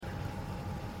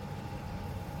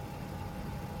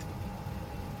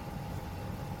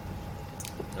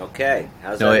Okay,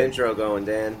 how's No, that wait. intro going,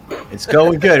 Dan? It's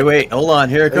going good. Wait, hold on.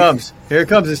 Here it comes. Here it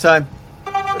comes this time.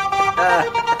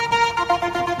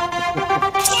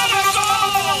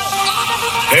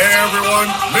 Hey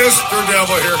everyone, Mr.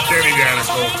 Devil here, Kenny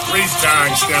Danico,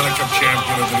 three-time Stanley Cup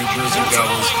champion of the New Jersey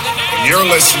Devils, and you're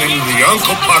listening to the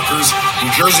Uncle Puckers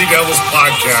New Jersey Devils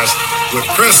podcast with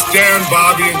Chris, Dan,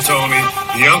 Bobby, and Tony,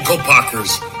 the Uncle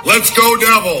Puckers. Let's go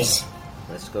Devils!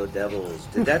 Let's go Devils.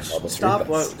 Did that stop?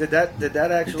 Did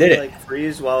that actually Did it. like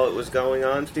freeze while it was going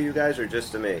on to you guys, or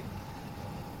just to me?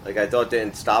 Like I thought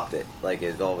it stopped it. Like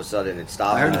it all of a sudden it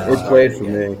stopped. I heard and it It played for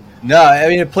me. No, I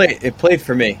mean it played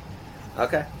for me.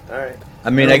 Okay, all right. I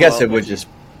mean, Oh, I guess well, it would just.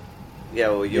 Yeah,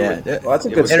 well, you Yeah, were, Well, that's a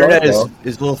It good was- start, internet though.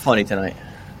 is a little funny tonight.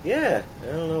 yeah. I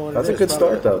don't know what. That's it a is. good Probably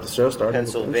start, though. The show started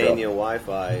with the Pennsylvania intro.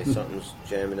 Wi-Fi. Something's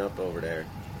jamming up over there.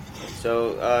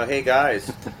 So, hey guys,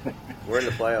 we're in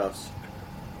the playoffs.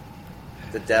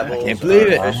 The Devils can't believe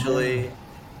are it. officially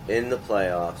in the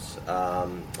playoffs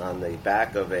on the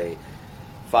back of a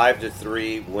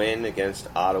 5-3 win against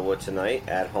Ottawa tonight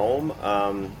at home.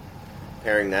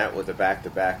 Pairing that with a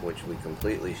back-to-back, which we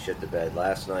completely shit the bed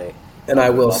last night. And I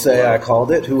will Buffalo. say I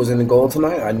called it. Who was in the goal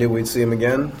tonight? I knew we'd see him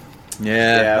again.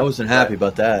 Yeah, Yeah, I wasn't happy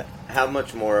but- about that. How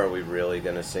much more are we really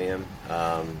going to see him?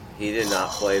 He did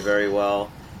not play very well.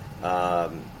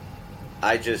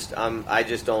 I just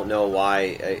don't know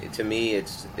why. To me,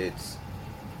 it's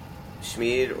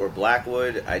Schmid or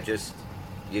Blackwood.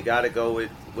 You got to go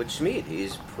with Schmid.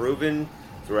 He's proven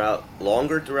throughout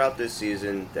this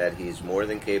season that he's more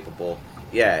than capable.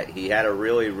 Yeah, he had a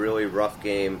really, really rough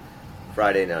game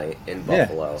Friday night in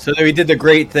Buffalo. Yeah. So we did the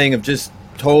great thing of just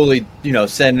totally,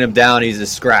 sending him down. He's a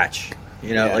scratch.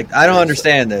 Yeah. Like I don't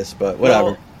understand this, but whatever.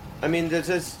 Well, I mean, does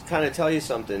this kind of tell you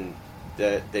something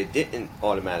that they didn't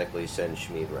automatically send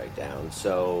Schmid right down?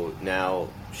 So now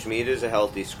Schmid is a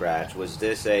healthy scratch. Was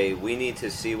this we need to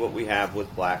see what we have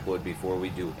with Blackwood before we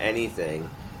do anything?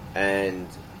 And,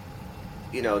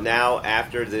 now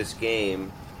after this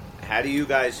game, how do you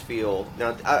guys feel?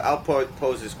 Now, I'll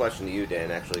pose this question to you,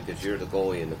 Dan, actually, because you're the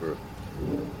goalie in the group.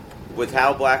 With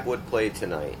how Blackwood played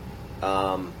tonight,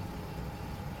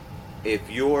 if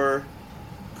you're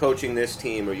coaching this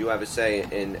team or you have a say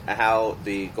in how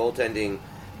the goaltending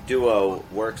duo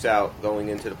works out going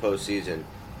into the postseason,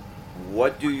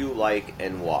 what do you like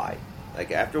and why?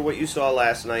 Like, after what you saw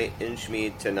last night in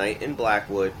Schmid, tonight in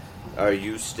Blackwood, are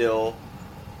you still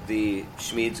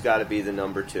Schmid's got to be the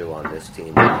number 2 on this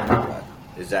team?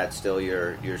 Is that still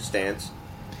your stance?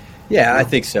 Yeah, I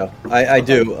think so. I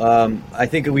do. I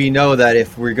think we know that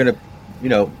if we're going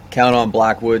to, count on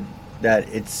Blackwood, that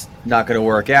it's not going to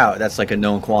work out. That's like a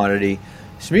known quantity.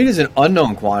 Schmid is an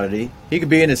unknown quantity. He could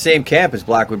be in the same camp as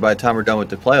Blackwood by the time we're done with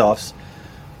the playoffs,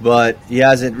 but he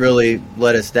hasn't really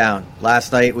let us down.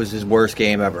 Last night was his worst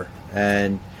game ever.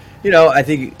 And, I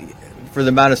think for the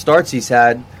amount of starts he's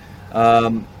had,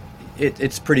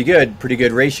 it's pretty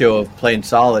good ratio of playing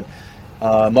solid.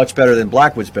 Much better than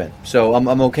Blackwood's been. So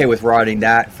I'm okay with riding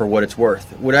that for what it's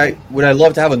worth. Would I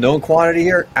love to have a known quantity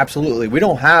here? Absolutely. We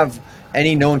don't have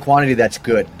any known quantity that's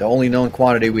good. The only known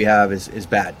quantity we have is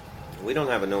bad. We don't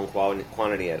have a known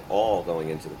quantity at all going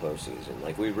into the postseason.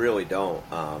 Like, we really don't.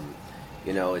 How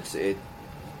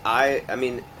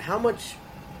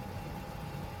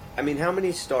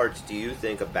many starts do you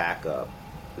think a backup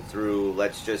through,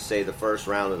 let's just say, the first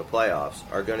round of the playoffs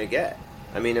are going to get?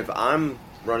 I mean, if I'm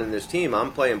running this team,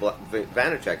 I'm playing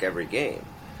Vanacek every game.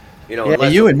 Yeah,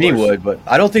 unless, you of and me course- would, but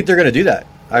I don't think they're going to do that.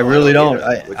 I really don't don't.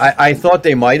 either, I thought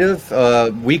they might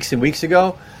have weeks and weeks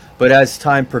ago, but as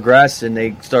time progressed and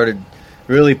they started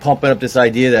really pumping up this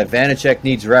idea that Vanacek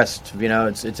needs rest,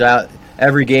 it's out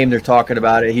every game they're talking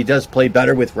about it. He does play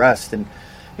better with rest, and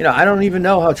I don't even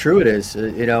know how true it is,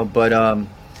 but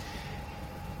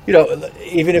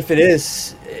even if it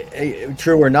is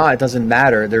true or not, it doesn't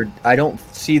matter. I don't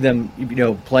see them,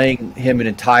 playing him an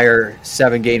entire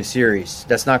 7-game series.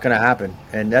 That's not going to happen,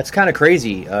 and that's kind of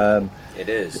crazy. It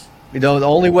is. The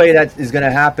only way that is going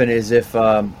to happen is if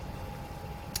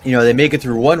they make it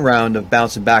through one round of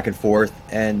bouncing back and forth,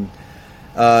 and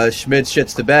Schmid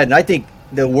shits the bed. And I think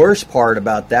the worst part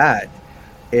about that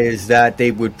is that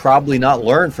they would probably not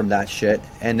learn from that shit,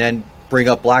 and then bring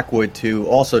up Blackwood to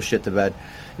also shit the bed.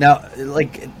 Now,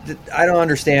 I don't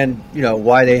understand,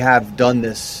 why they have done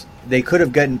this. They could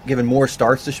have given more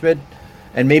starts to Schmid,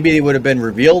 and maybe it would have been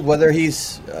revealed whether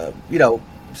he's,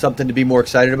 something to be more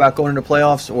excited about going into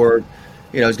playoffs, or,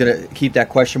 is going to keep that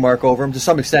question mark over him. To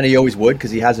some extent, he always would,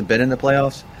 because he hasn't been in the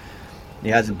playoffs. He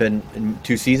hasn't been in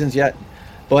 2 seasons yet.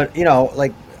 But,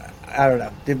 I don't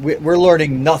know. We're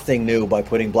learning nothing new by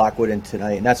putting Blackwood in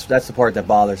tonight, and that's the part that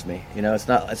bothers me. It's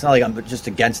not like I'm just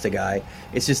against the guy.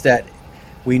 It's just that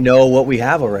we know what we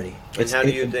have already. And how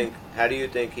do you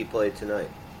think he played tonight?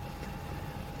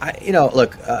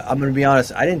 Look, I'm going to be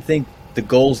honest. I didn't think the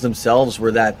goals themselves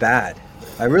were that bad.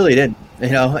 I really didn't.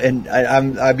 And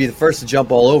I'd be the first to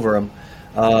jump all over him.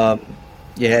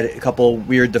 You had a couple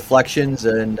weird deflections,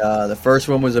 and the first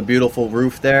one was a beautiful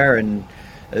roof there, and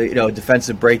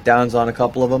defensive breakdowns on a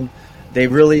couple of them. They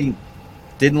really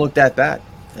didn't look that bad.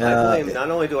 Not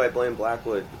only do I blame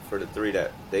Blackwood for the 3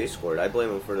 that they scored, I blame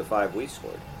him for the 5 we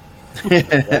scored.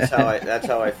 That's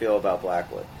how I feel about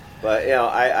Blackwood. But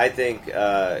I think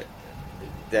that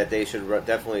they should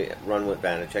definitely run with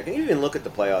Vanacek. And you can look at the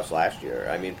playoffs last year.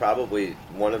 I mean, probably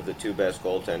one of the 2 best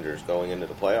goaltenders going into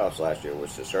the playoffs last year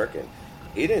was Shesterkin.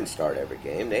 He didn't start every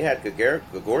game. They had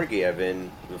Georgiev in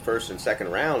the first and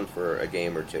second round for a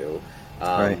game or 2.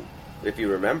 Right. If you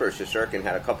remember, Shesterkin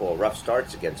had a couple of rough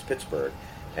starts against Pittsburgh,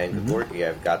 and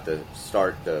Georgiev got the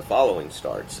following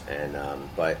starts. And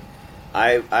but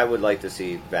I would like to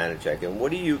see Vanacek. And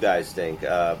what do you guys think,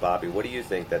 Bobby? What do you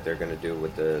think that they're going to do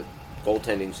with the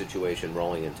goaltending situation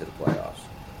rolling into the playoffs?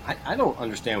 I don't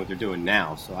understand what they're doing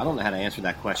now, so I don't know how to answer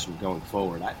that question going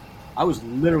forward. I was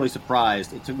literally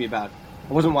surprised. It took me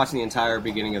I wasn't watching the entire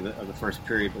beginning of the first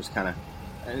period. It was kind of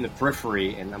in the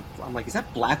periphery, and I'm like, is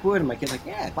that Blackwood? And my kid's like,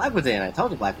 yeah, Blackwood's in. I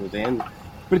told you Blackwood's in.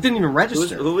 But it didn't even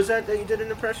register. Who was that you did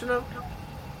an impression of?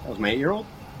 That was my 8-year-old.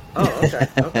 Oh,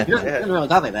 okay. He doesn't really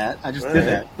talk like that. I just did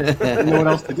that. I didn't know what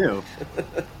else to do.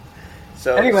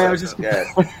 So anyway, I was just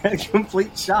in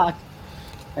complete shock.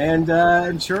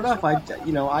 And sure enough,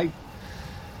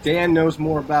 Dan knows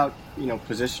more about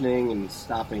positioning and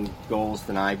stopping goals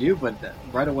than I do, but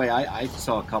right away I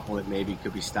saw a couple that maybe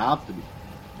could be stopped. And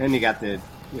then you got the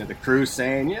crew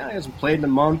saying, he hasn't played in a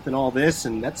month and all this,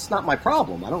 and that's not my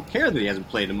problem. I don't care that he hasn't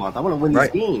played in a month. I want to win these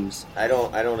games. I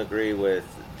don't agree with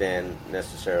Dan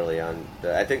necessarily on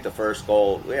I think the first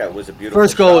goal, was a beautiful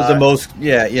first goal shot. was the most,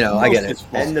 I get it.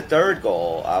 And the third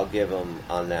goal, I'll give him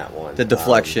on that one. The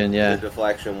deflection, the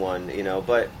deflection one,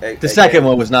 but the second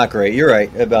one was not great. You're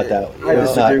right about that. I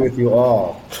disagree with you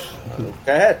all. Go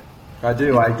ahead. I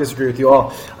do. I disagree with you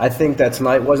all. I think that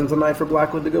tonight wasn't the night for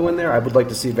Blackwood to go in there. I would like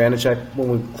to see Vanacek when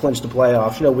we clinch the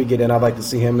playoffs. We get in. I'd like to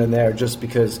see him in there just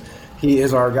because he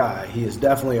is our guy. He is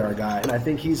definitely our guy, and I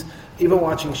think he's even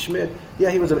watching Schmidt. Yeah,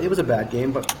 it was a bad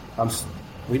game, but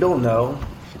we don't know.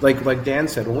 Like Dan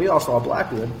said, when we all saw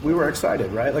Blackwood, we were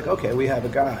excited, right? Like, okay, we have a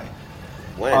guy.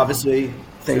 When? Obviously,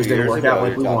 things didn't work out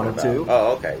like we wanted to.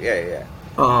 Oh, okay, yeah.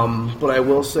 But I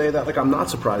will say that I'm not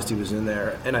surprised he was in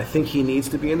there, and I think he needs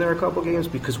to be in there a couple games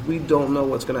because we don't know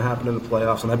what's going to happen in the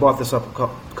playoffs. And I brought this up a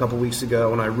couple weeks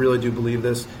ago, and I really do believe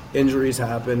this. Injuries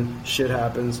happen, shit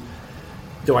happens.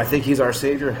 Do I think he's our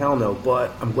savior? Hell no,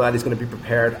 but I'm glad he's going to be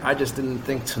prepared. I just didn't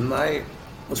think tonight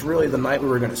was really the night we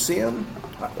were going to see him.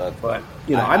 But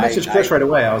I messaged Chris right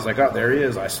away. I was like, oh, there he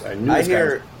is. I knew this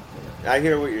guy. I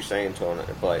hear what you're saying, Tony,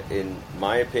 but in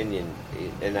my opinion,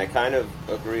 and I kind of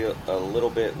disagree a little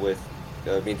bit with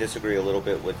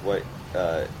what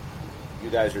you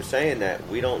guys are saying, that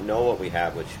we don't know what we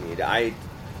have with Schmid.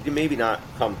 Maybe not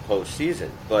come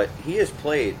postseason, but he has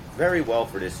played very well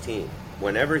for this team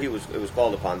whenever it was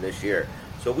called upon this year.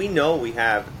 So we know we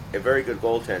have a very good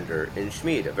goaltender in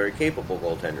Schmid, a very capable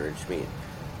goaltender in Schmid.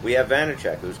 We have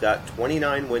Vanacek, who's got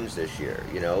 29 wins this year.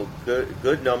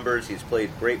 Good numbers. He's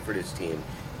played great for this team.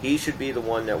 He should be the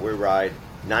one that we ride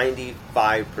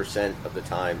 95% of the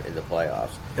time in the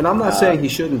playoffs. And I'm not saying he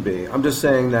shouldn't be. I'm just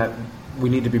saying that we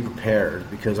need to be prepared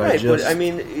because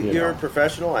you're a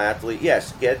professional athlete.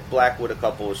 Yes, get Blackwood a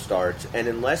couple of starts, and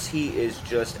unless he is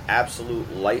just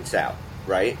absolute lights out,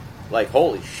 right? Like,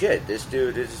 holy shit, this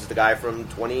is the guy from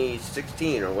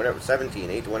 2016 or whatever, 17,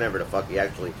 18, whatever the fuck he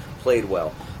actually played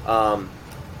well.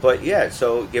 But yeah,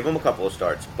 so give him a couple of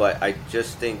starts. But I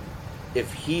just think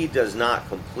if he does not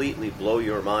completely blow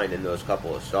your mind in those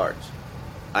couple of starts,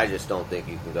 I just don't think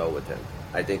you can go with him.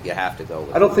 I think you have to go with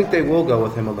him. I don't think they will go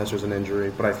with him unless there's an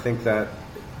injury, but I think that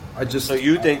So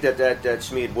you think that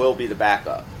Schmid will be the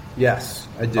backup? Yes,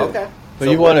 I do. Okay. So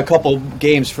you won a couple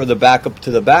games for the backup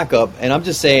to the backup, and I'm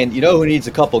just saying, who needs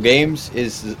a couple games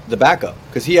is the backup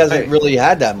because he hasn't really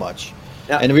had that much,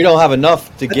 and we don't have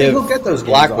enough to give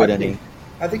Blackwood any.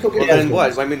 I think he'll get those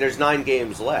games. I mean, there's 9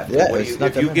 games left. Yeah,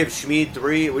 if you give Schmid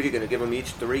 3, what are you going to give him each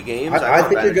 3 games? I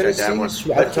think you're going to see.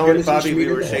 But Tony, Bobby, we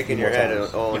were shaking your head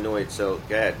all annoyed. So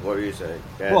go ahead. What were you saying?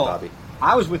 Go ahead, Bobby.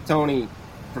 I was with Tony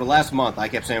for the last month. I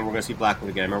kept saying we're going to see Blackwood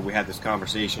again. I remember we had this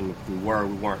conversation. If we were,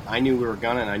 we weren't. I knew we were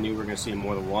going to, and I knew we were going to see him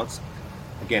more than once.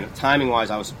 Again, timing-wise,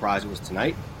 I was surprised it was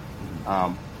tonight.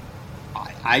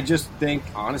 I just think,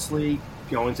 honestly,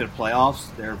 going to the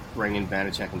playoffs, they're bringing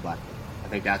Vanacek and Blackwood. I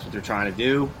think that's what they're trying to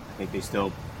do. I think they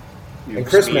still. And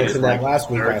Chris Speed mentioned is that like last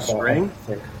week. third I thought. string. I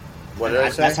think. What did I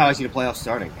say? That's how I see the playoffs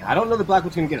starting. I don't know that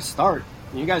Blackwood's going to get a start.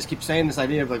 You guys keep saying this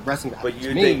idea of like resting. But you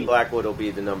to me, think Blackwood will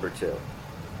be the number 2?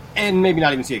 and maybe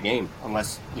not even see a game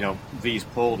unless V's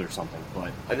pulled or something.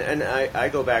 But And I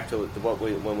go back to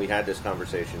when we had this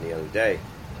conversation the other day.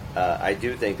 I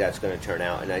do think that's going to turn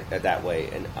out that way.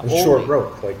 And A short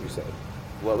rope, like you said.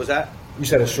 What was that? You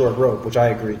said a short rope, which I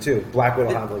agree too. Blackwood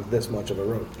will have like this much of a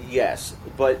rope. Yes,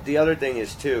 but the other thing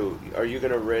is too: are you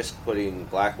going to risk putting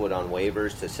Blackwood on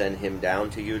waivers to send him down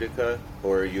to Utica,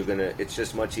 or are you going to? It's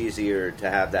just much easier to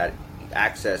have that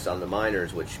access on the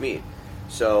minors with Schmid.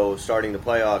 So starting the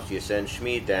playoffs, you send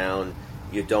Schmid down.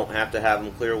 You don't have to have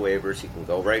him clear waivers. He can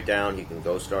go right down. He can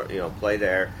go start, play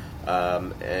there.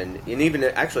 And even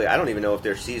actually, I don't even know if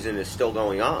their season is still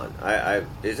going on.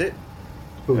 Is it?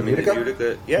 Who, I mean, Utica? is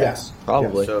Utica? Yeah. Yes,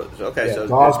 Probably. So okay, Yeah, so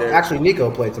Dawes, they're- actually,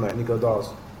 Nico played tonight. Nico Dawes.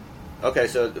 okay,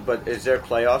 so but is their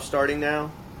playoffs starting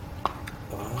now?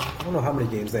 I don't know how many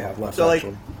games they have left. So, like,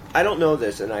 actually. I don't know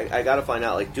this, and I got to find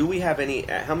out. Like, do we have any?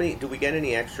 How many? Do we get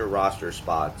any extra roster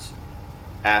spots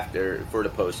for the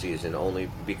postseason? Only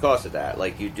because of that.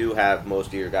 Like, you do have most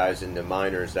of your guys in the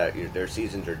minors that their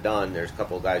seasons are done. There's a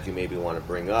couple of guys you maybe want to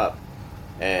bring up,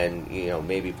 and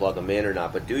maybe plug them in or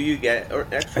not. But do you get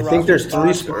extra? I think there's roster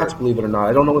three spots, spots, believe it or not.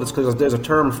 I don't know what it's because there's a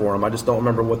term for them. I just don't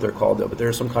remember what they're called, though. But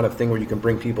there's some kind of thing where you can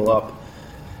bring people up.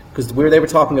 Because they were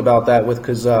talking about that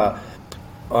because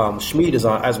Schmid is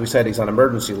on, as we said, he's on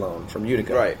emergency loan from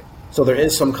Utica. Right. So there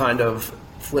is some kind of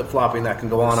flip-flopping that can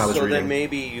go on, I was so reading. then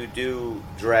maybe you do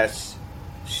dress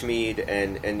Schmid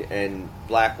and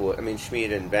Blackwood. I mean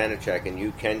Schmid and Vanacek, and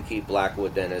you can keep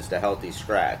Blackwood then as the healthy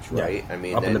scratch, Yeah, right? I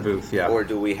mean, up in the booth, yeah. Or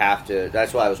do we have to?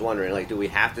 That's why I was wondering. Like, do we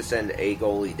have to send a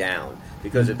goalie down?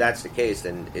 Because Mm-hmm. if that's the case,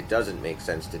 then it doesn't make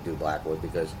sense to do Blackwood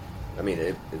because. I mean,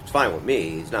 it's fine with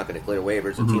me. He's not going to clear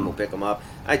waivers. The Mm-hmm. team will pick him up.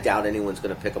 I doubt anyone's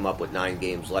going to pick him up with 9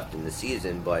 games left in the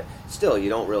season, but still, you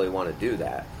don't really want to do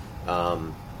that.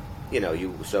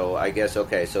 So I guess,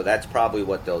 okay, so that's probably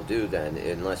what they'll do then,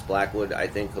 unless Blackwood, I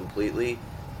think, completely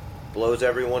blows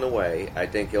everyone away. I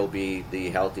think he'll be the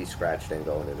healthy scratch then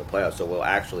going into the playoffs. So we'll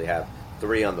actually have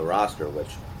 3 on the roster, which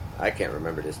I can't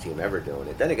remember this team ever doing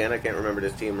it. Then again, I can't remember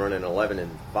this team running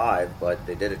 11-5, but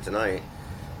they did it tonight.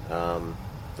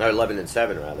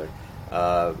 11-7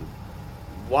 rather.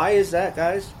 Why is that,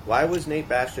 guys? Why was Nate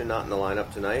Bastian not in the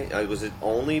lineup tonight? Was it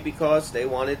only because they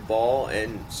wanted Ball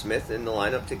and Smith in the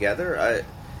lineup together?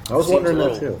 I was seems wondering a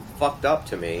that, little too. Fucked up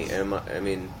to me. I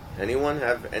mean, anyone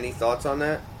have any thoughts on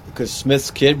that? Because Smith's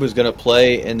kid was going to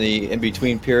play in the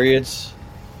in-between periods.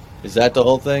 Is that the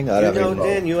whole thing? I don't know.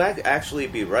 Dan, you actually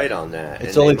be right on that. It's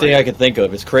And the only they thing might- I can think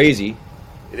of. It's crazy.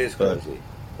 It is But- crazy.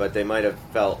 But they might have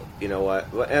felt, you know what,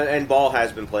 and Ball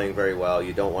has been playing very well.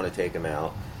 You don't want to take him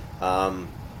out.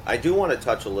 I do want to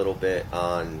touch a little bit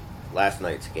on last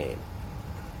night's game.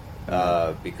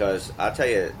 Because I'll tell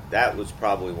you, that was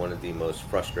probably one of the most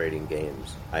frustrating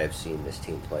games I have seen this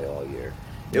team play all year.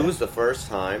 It was the first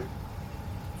time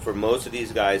for most of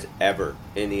these guys ever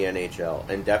in the NHL,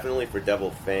 and definitely for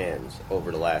Devil fans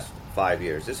over the last 5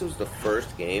 years. This was the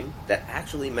first game that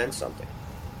actually meant something.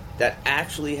 That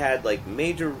actually had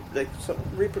major some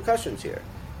repercussions here.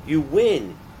 You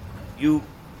win, you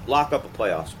lock up a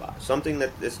playoff spot. Something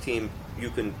that this team, you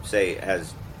can say,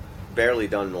 has barely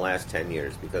done in the last 10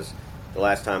 years. Because the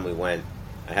last time we went,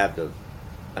 I have the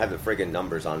friggin'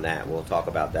 numbers on that. We'll talk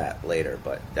about that later.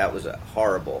 But that was a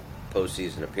horrible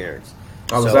postseason appearance.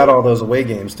 I was So- at all those away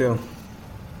games, too.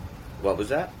 What was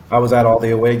that? I was at all the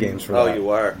away games for Oh, that. you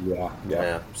were.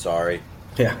 Yeah. Sorry.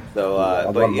 Yeah. So, I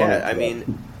but love yeah, running I for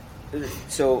mean,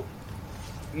 so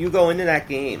you go into that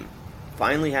game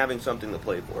finally having something to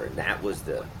play for, and that was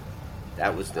the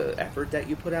effort that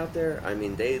you put out there. I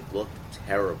mean, they looked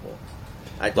terrible.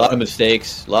 A lot of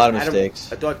mistakes.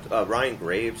 I thought Ryan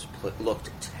Graves looked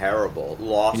terrible.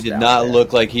 Lost. He did out not there.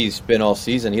 look like he's been all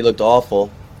season. He looked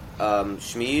awful.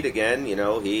 Schmid again.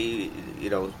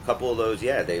 A couple of those.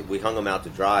 Yeah, we hung him out to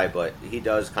dry, but he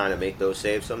does kind of make those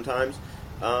saves sometimes.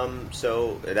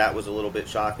 So that was a little bit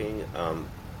shocking.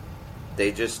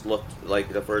 They just looked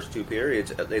like the first 2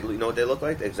 periods. You know what they look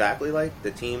like? Exactly like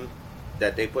the team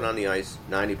that they put on the ice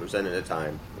 90% of the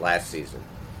time last season.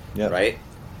 Yep. Right?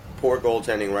 Poor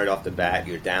goaltending right off the bat.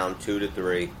 You're down 2 to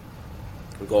 3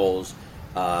 goals.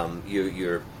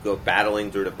 You're battling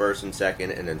through the first and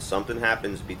second, and then something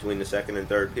happens between the second and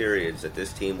third periods that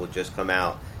this team will just come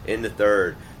out in the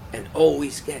third, and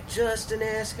always get just an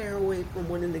ass hair away from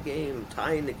winning the game,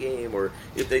 tying the game, or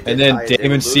if they did And then tie it, they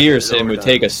Damon would lose it in Searson would overtime.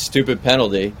 take a stupid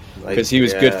penalty because he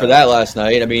was good yeah. for that last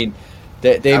night. I mean,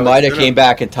 they I was might have gonna- came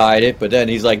back and tied it, but then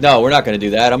he's like, no, we're not going to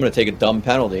do that. I'm going to take a dumb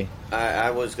penalty.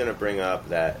 I was going to bring up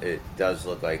that it does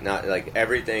look like not like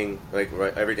everything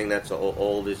that's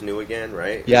old is new again,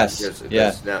 right? Yes,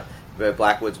 yeah. Now, but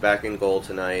Blackwood's back in goal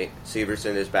tonight.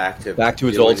 Severson is back to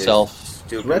his doing old self.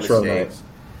 Stupid Retro mistakes.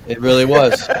 It really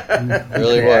was. It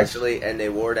really was. Actually, and they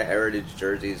wore the heritage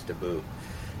jerseys to boot,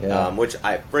 Yeah. which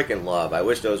I freaking love. I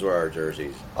wish those were our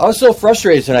jerseys. I was so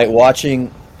frustrated tonight watching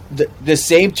the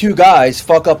same two guys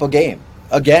fuck up a game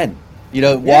again.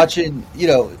 Watching,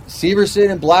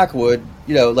 Severson and Blackwood,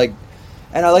 like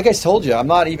I told you, I'm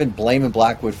not even blaming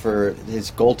Blackwood for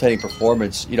his goaltending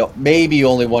performance. Maybe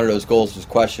only one of those goals was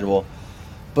questionable.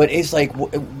 But it's like,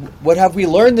 what have we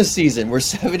learned this season? We're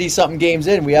 70-something games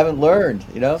in. We haven't learned,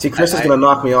 See, Chris is going to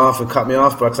knock me off and cut me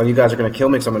off, but you guys are going to kill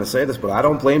me because I'm going to say this, but I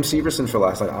don't blame Severson for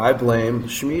last night. I blame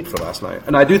Schmid for last night.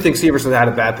 And I do think Severson had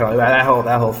a bad penalty. That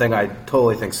whole thing I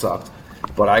totally think sucked.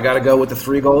 But I got to go with the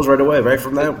 3 goals right away. Right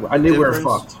from that, I knew we were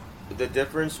fucked. The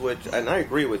difference, and I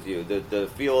agree with you, the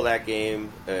feel of that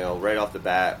game, right off the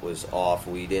bat was off.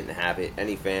 We didn't have it.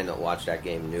 Any fan that watched that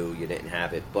game knew you didn't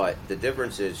have it. But the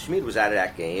difference is Schmid was out of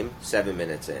that game 7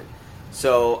 minutes in.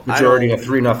 So Majority a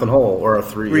 3-0 hole or a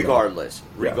 3. Regardless,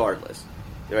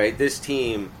 right? This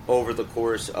team over the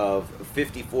course of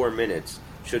 54 minutes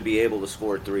should be able to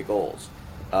score 3 goals.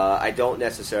 I don't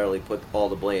necessarily put all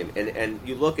the blame, and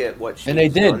you look at what and they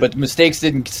did, but the mistakes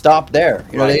didn't stop there.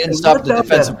 They didn't stop the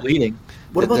defensive bleeding.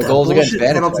 What about the that goals against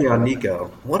bullshit penalty Vancouver. on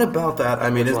Nico? What about that? I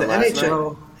mean, is the last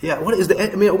NHL? Yeah. What is the?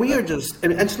 I mean, we are just.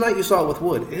 And tonight you saw it with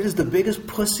Wood. It is the biggest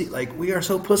pussy. Like we are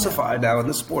so pussified now in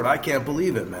this sport. I can't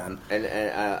believe it, man. And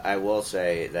I will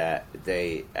say that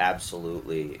they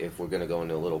absolutely, if we're going to go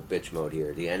into a little bitch mode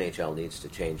here, the NHL needs to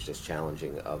change this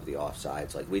challenging of the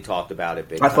offsides. Like we talked about it.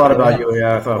 Big I thought time. about you.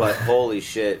 Yeah, I thought. But holy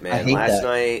shit, man! hate Last that.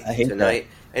 night, I hate tonight,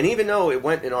 and even though it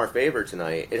went in our favor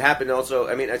tonight, it happened also.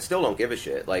 I mean, I still don't give a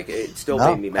shit. Like it still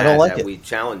No, made me I don't mad like that it. we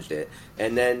challenged it.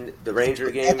 And then the Ranger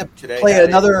They game had to today. play had it.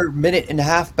 another minute and a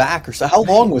half back or so. How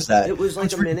long was that? It was like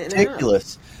It's a minute and a half.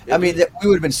 ridiculous. It I mean, was- we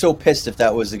would have been so pissed if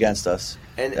that was against us.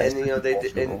 And That's they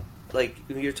bullshit. and like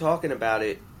you're talking about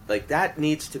it, like that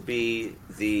needs to be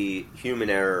the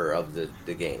human error of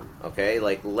the game. Okay,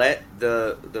 like let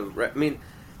I mean,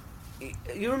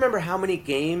 you remember how many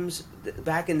games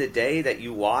back in the day that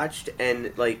you watched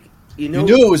and like. You knew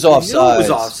it was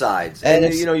offsides, And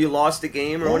and it's- you lost the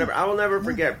game or Yeah. whatever. I will never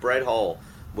forget. Brett Hull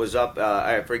was up.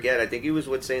 I think he was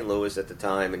with St. Louis at the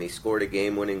time, and he scored a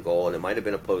game-winning goal, and it might have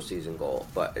been a postseason goal.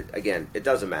 But again, it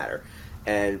doesn't matter.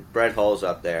 And Brett Hull's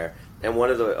up there, and one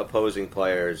of the opposing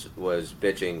players was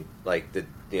bitching, like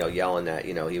yelling that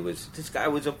this guy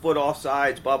was a foot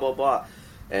offsides, blah blah blah.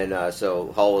 And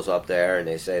so Hull was up there, and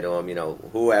they say to him,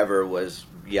 whoever was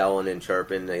yelling and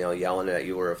chirping, yelling that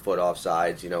you were a foot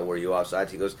offsides, were you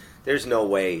offsides? He goes, "There's no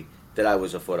way that I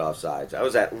was a foot offsides. I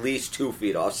was at least 2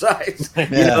 feet offsides."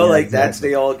 That's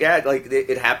the old gag. Like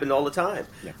it happened all the time.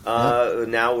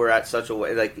 Now we're at such a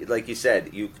way, like you said,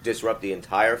 you disrupt the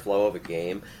entire flow of a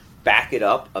game, back it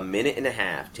up a minute and a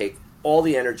half, take all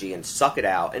the energy and suck it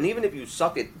out. And even if you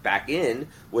suck it back in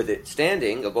with it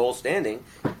standing, a goal standing,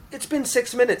 it's been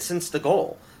 6 minutes since the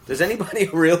goal. Does anybody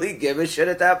really give a shit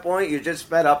at that point? You're just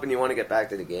fed up and you want to get back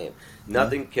to the game.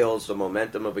 Nothing kills the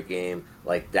momentum of a game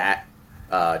like that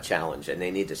challenge, and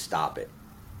they need to stop it.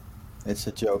 It's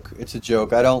a joke. It's a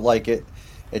joke. I don't like it.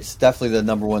 It's definitely the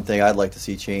number one thing I'd like to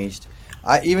see changed.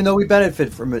 Even though we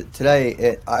benefit from it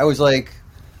today, I was like,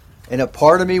 and a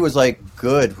part of me was like,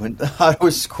 good when I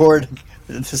was scored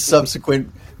the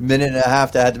subsequent minute and a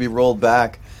half that had to be rolled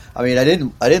back. I mean, I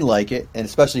didn't like it, and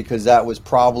especially because that was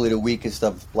probably the weakest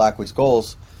of Blackwood's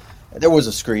goals. There was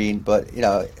a screen, but he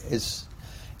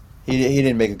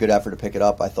didn't make a good effort to pick it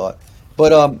up, I thought.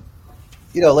 But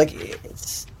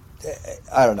it's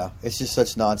I don't know. It's just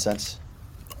such nonsense.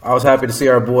 I was happy to see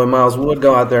our boy Miles Wood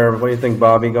go out there. What do you think,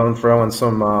 Bobby? Going throwing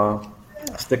some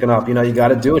sticking up. You got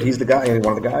to do it. He's the guy.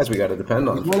 One of the guys we got to depend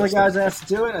on. He's one of the guys that has to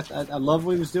do it. I love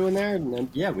what he was doing there, and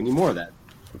we need more of that.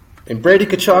 And Brady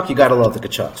Tkachuk, you got to love the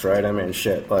Tkachuks, right? I mean,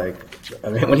 shit.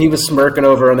 When he was smirking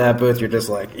over in that booth, you're just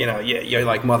like, you're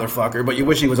like motherfucker, but you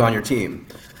wish he was on your team.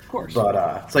 Of course.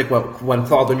 But it's like when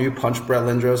Claude Lemieux punched Brett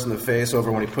Lindros in the face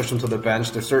over when he pushed him to the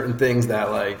bench. There's certain things that,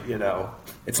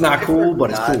 it's not cool, but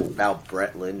it's cool. About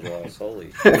Brett Lindros,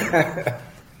 holy shit.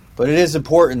 But it is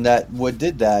important that Wood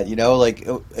did that.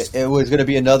 It was going to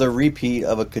be another repeat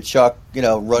of a Tkachuk,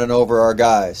 running over our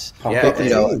guys.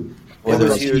 Yeah, whether It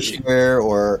was it's huge. Heischer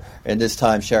or, in this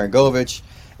time, Sharangovich.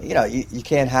 you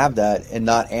can't have that and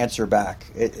not answer back.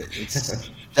 It's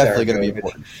definitely going to be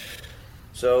important.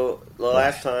 So the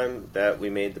last time that we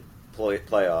made the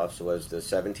playoffs was the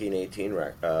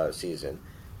 17-18 season.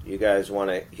 You guys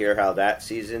want to hear how that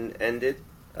season ended?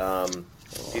 Do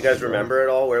you guys remember at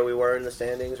all where we were in the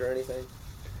standings or anything?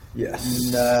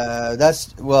 Yes.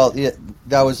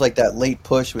 That was like that late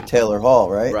push with Taylor Hall,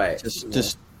 right? Right.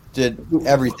 Just did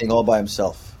everything all by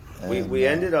himself. We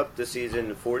ended up the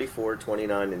season 44,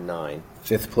 29, and 9.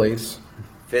 Fifth place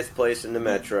In the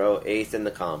Metro, 8th in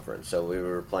the conference. So we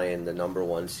were playing the number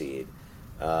 1 seed.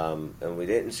 And we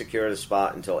didn't secure the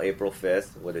spot until April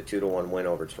 5th with a 2-1 win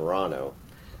over Toronto.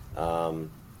 We're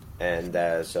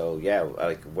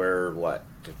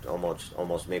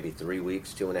almost maybe 3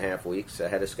 weeks, 2.5 weeks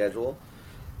ahead of schedule.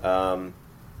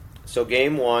 So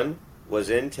game 1 was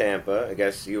in Tampa. I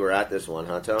guess you were at this one,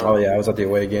 huh, Tony? Oh yeah, I was at the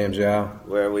away games. Yeah,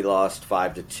 where we lost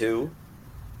 5-2.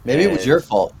 Maybe it was your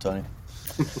fault, Tony.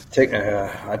 I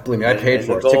paid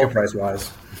for it, ticket price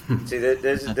wise. See,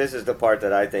 this is the part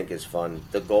that I think is fun.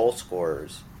 The goal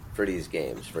scorers for these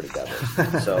games for the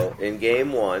Devils. So in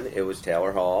game 1, it was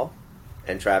Taylor Hall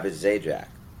and Travis Zajac.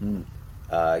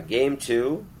 Game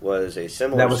 2 was a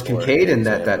similar. That was Kincaid in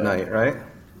that night, right?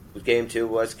 Game 2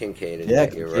 was Kincaid.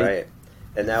 You're right.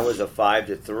 And that was a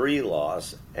 5-3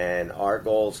 loss. And our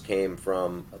goals came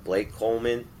from Blake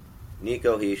Coleman,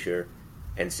 Nico Hischier,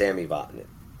 and Sammy Vatanen.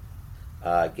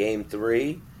 Game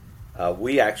 3,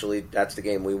 that's the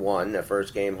game we won. The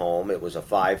first game home, it was a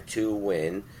 5-2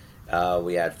 win.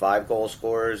 We had 5 goal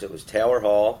scorers. It was Taylor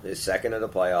Hall, his second of the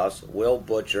playoffs, Will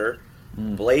Butcher,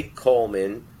 Blake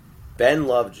Coleman, Ben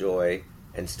Lovejoy,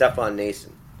 and Stefan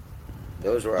Nason.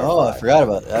 Those were our 5. I forgot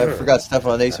about that. I forgot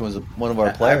Stefan Nason was one of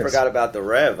our players. I forgot about the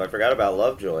Rev. I forgot about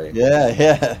Lovejoy.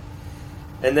 Yeah.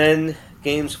 And then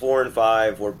games 4 and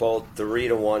 5 were both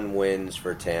 3-1 wins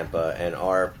for Tampa, and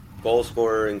our goal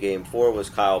scorer in game 4 was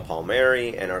Kyle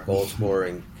Palmieri, and our goal scorer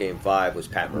in game 5 was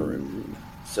Pat Maroon.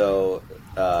 So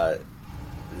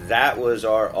that was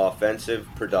our offensive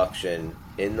production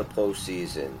in the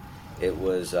postseason. It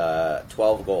was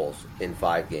 12 goals in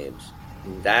 5 games.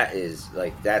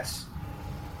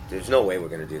 There's no way we're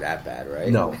going to do that bad,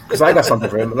 right? No, because I got something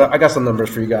for him. I got some numbers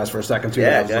for you guys for a second, too.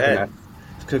 Yeah, go ahead.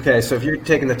 Okay, so if you're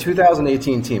taking the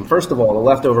 2018 team, first of all, the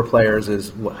leftover players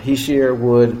is Hischier,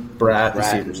 Wood, Bratt,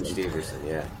 and Steverson,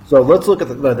 yeah. So let's look at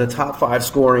the top 5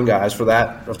 scoring guys for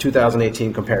that of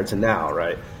 2018 compared to now,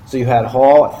 right? So you had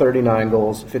Hall at 39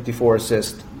 goals, 54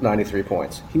 assists, 93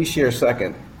 points. Hischier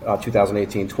second,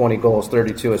 2018, 20 goals,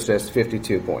 32 assists,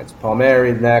 52 points.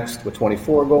 Palmieri next with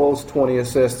 24 goals, 20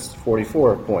 assists,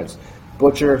 44 points.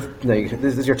 Butcher,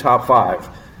 this is your top 5.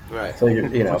 Right. So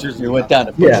you went down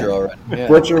to Butcher already. Yeah.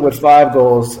 Butcher with 5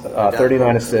 goals,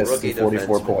 39 assists, and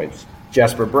 44 points.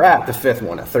 Jesper Bratt, the 5th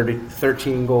one, at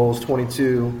 13 goals,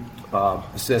 22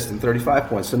 assists, and 35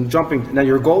 points. So now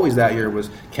your goalies that year was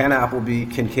Ken Appleby,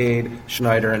 Kincaid,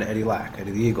 Schneider, and Eddie Lack,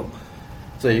 Eddie the Eagle.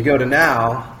 So you go to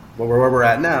now, where we're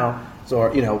at now. So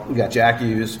we got Jack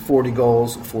Hughes, 40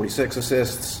 goals, 46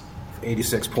 assists,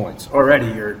 86 points. Already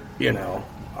you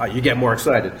get more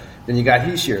excited. Then you got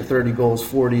Hischier, 30 goals,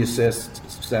 40 assists,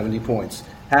 70 points.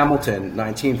 Hamilton,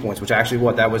 19 points, which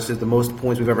actually that was the most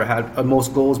points we've ever had,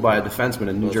 most goals by a defenseman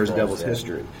in New Jersey Devils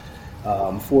history.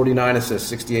 49 assists,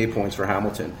 68 points for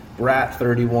Hamilton. Bratt,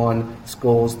 31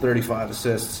 goals, 35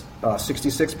 assists,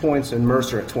 66 points. And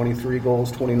Mercer at 23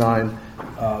 goals, 29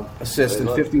 assists, and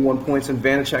 51 points. And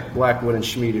Vanacek, Blackwood, and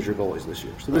Schmid is your goalies this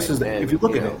year. So this is if you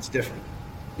look at it, it's different.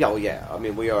 Yeah, well, yeah. I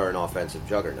mean, we are an offensive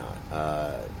juggernaut.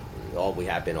 All we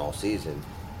have been all season,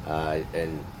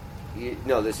 and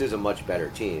this is a much better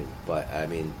team. But I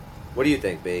mean, what do you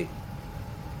think, B?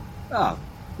 Well,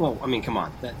 I mean, come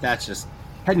on, that's just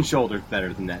head and shoulders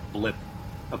better than that blip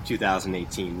of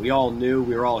 2018. We all knew,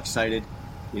 we were all excited.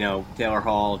 Taylor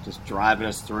Hall just driving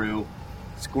us through,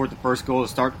 scored the first goal to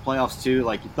start the playoffs too.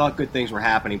 Like, you thought good things were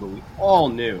happening, but we all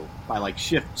knew by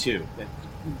shift 2 that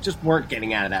we just weren't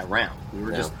getting out of that round.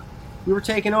 We were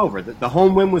taking over. The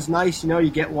home win was nice.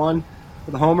 You get one for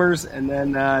the homers, and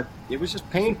then it was just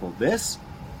painful.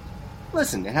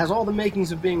 Listen, it has all the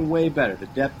makings of being way better. The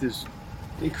depth is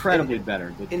incredibly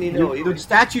better. The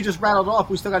stats you just rattled off,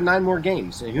 we still got 9 more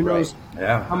games. And who knows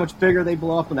how much bigger they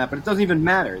blow up on that, but it doesn't even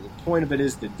matter. The point of it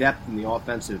is the depth and the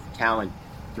offensive talent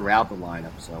throughout the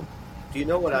lineup. So, do you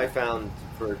know what I found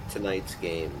for tonight's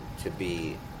game to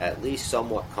be at least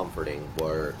somewhat comforting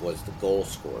was the goal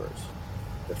scorers?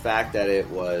 The fact that it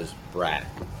was Bratt,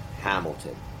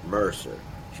 Hamilton, Mercer,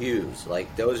 Hughes,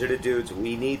 those are the dudes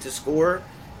we need to score,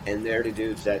 and they're the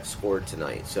dudes that scored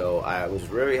tonight. So I was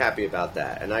really happy about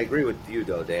that. And I agree with you,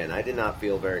 though, Dan. I did not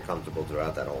feel very comfortable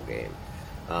throughout that whole game.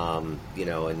 And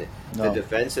the No.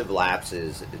 defensive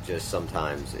lapses just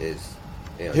sometimes is.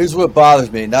 Here's what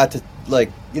bothers me. Not to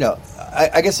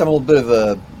I guess I'm a little bit of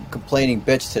a complaining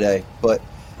bitch today, but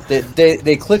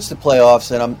they clinched the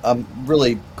playoffs, and I'm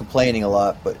really complaining a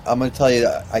lot. But I'm going to tell you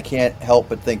that I can't help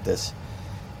but think this.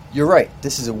 You're right.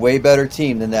 This is a way better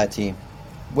team than that team.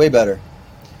 Way better.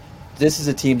 This is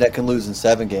a team that can lose in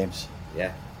 7 games.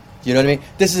 Yeah. You know what I mean?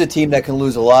 This is a team that can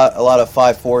lose a lot of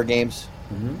 5-4 games,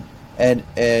 and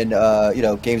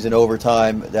games in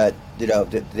overtime that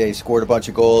they scored a bunch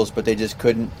of goals, but they just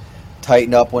couldn't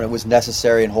tighten up when it was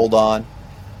necessary and hold on.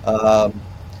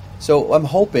 So I'm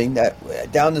hoping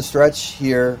that down the stretch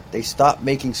here they stop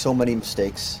making so many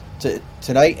mistakes.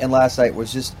 Tonight and last night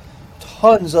was just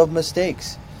tons of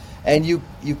mistakes, and you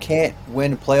can't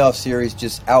win a playoff series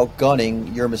just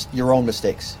outgunning your own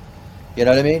mistakes. You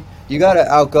know what I mean? You got to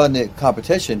outgun the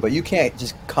competition, but you can't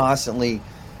just constantly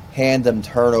hand them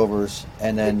turnovers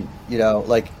and then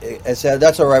I said,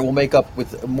 that's all right. We'll make up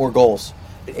with more goals.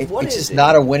 It's just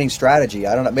not a winning strategy.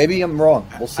 I don't know. Maybe I'm wrong.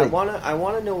 We'll see. I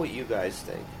wanna know what you guys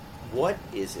think. What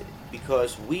is it?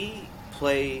 Because we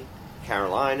play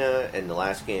Carolina and the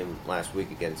last game last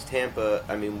week against Tampa.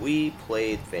 I mean, we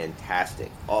played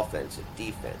fantastic offensive,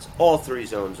 defense, all 3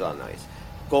 zones on ice.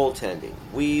 Goaltending.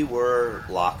 We were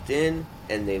locked in,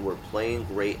 and they were playing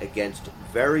great against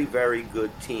very, very good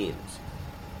teams.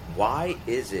 Why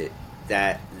is it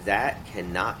that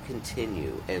cannot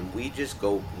continue, and we just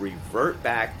go revert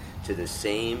back to the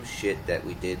same shit that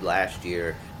we did last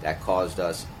year that caused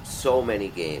us so many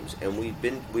games? And we've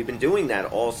been doing that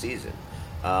all season.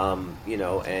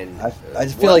 And I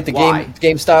just feel like the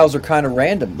game styles are kind of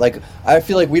random. Like, I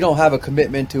feel like we don't have a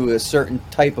commitment to a certain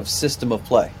type of system of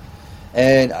play.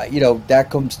 And, that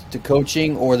comes to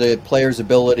coaching or the player's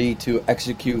ability to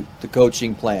execute the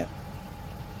coaching plan.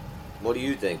 What do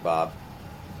you think, Bob?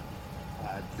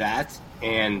 That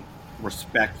and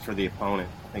respect for the opponent.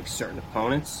 I think certain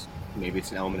opponents, maybe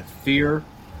it's an element of fear,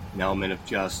 an element of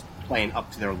just playing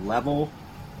up to their level.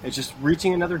 It's just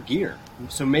reaching another gear.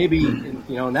 So maybe,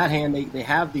 in that hand, they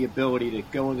have the ability to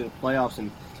go into the playoffs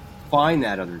and find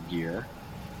that other gear.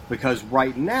 Because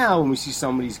right now, when we see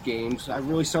some of these games, I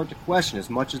really start to question, as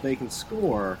much as they can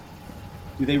score,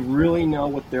 do they really know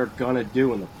what they're going to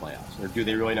do in the playoffs? Or do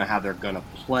they really know how they're going to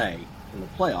play in the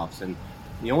playoffs? And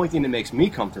the only thing that makes me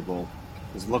comfortable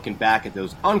is looking back at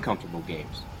those uncomfortable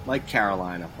games, like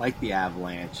Carolina, like the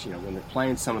Avalanche, when they're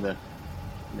playing some of the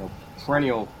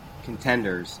perennial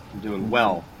contenders and doing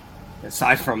well,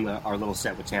 aside from our little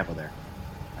set with Tampa there.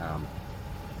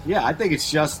 I think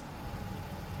it's just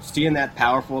seeing that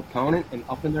powerful opponent and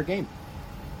upping their game.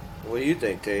 What do you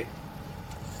think, T?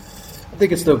 I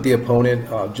think it's the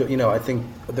opponent. I think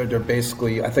they're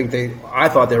basically. I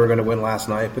thought they were going to win last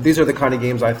night, but these are the kind of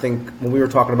games I think when we were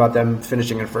talking about them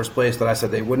finishing in first place that I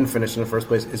said they wouldn't finish in the first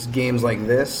place. It's games like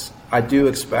this. I do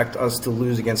expect us to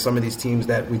lose against some of these teams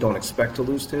that we don't expect to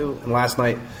lose to. And last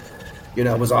night,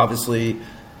 was obviously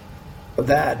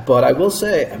that. But I will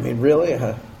say, I mean, really,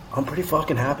 I'm pretty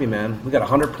fucking happy, man. We got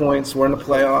 100 points. We're in the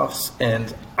playoffs,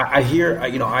 and I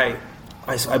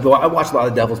watch a lot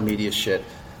of Devils media shit.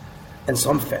 And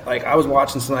I was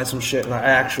watching tonight some shit,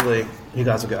 and you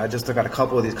guys are good. I just got a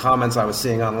couple of these comments I was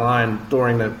seeing online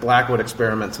during the Blackwood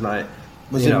experiment tonight.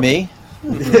 Was it me?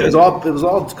 It was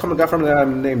all coming from a guy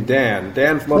named Dan.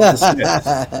 Dan from Smith.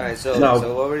 All right,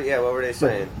 so what were they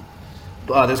saying?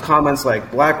 There's comments like,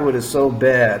 Blackwood is so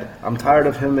bad. I'm tired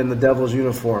of him in the Devils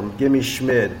uniform. Give me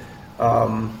Schmid.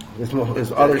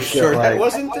 There's other shit Sure, like that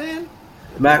wasn't Dan?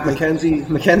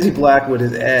 Mackenzie Blackwood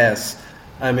is ass.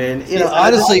 I mean,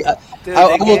 honestly,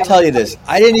 I will tell you this.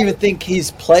 I didn't even think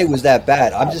his play was that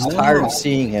bad. I'm just tired of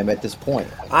seeing him at this point.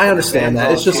 I understand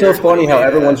that. It's just so funny how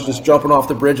everyone's just jumping off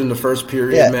the bridge in the first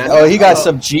period, man. Oh, he got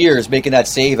some jeers making that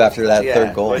save after that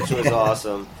third goal. Which was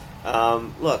awesome.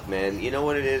 Look, man, you know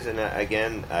what it is? And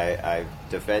again, I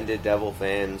defended Devil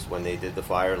fans when they did the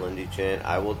Fire Lindy chant.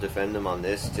 I will defend them on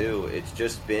this, too. It's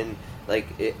just been,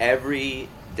 every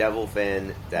Devil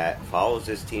fan that follows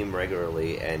this team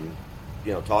regularly and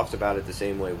talks about it the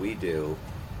same way we do,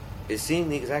 is seeing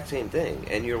the exact same thing.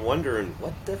 And you're wondering,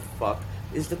 what the fuck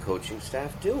is the coaching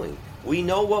staff doing? We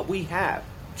know what we have.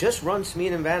 Just run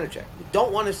Smeed and Vanacek. We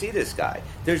don't want to see this guy.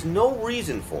 There's no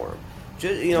reason for him.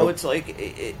 Just it's like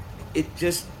it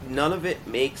just none of it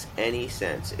makes any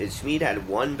sense. Smeed had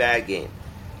one bad game.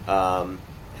 How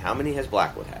many has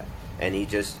Blackwood had? And he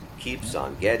just keeps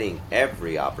on getting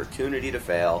every opportunity to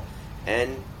fail.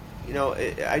 And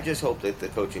I just hope that the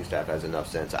coaching staff has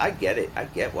enough sense. I get it. I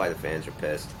get why the fans are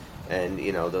pissed. And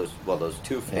those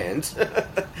two fans.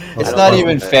 It's not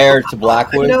even fair to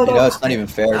Blackwood. It's not even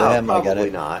fair to him. I get Probably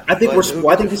it. not. I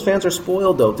think these fans are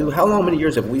spoiled, though, dude. How many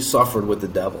years have we suffered with the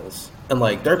Devils? And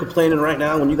like they're complaining right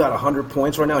now when you got 100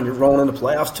 points right now and you're rolling into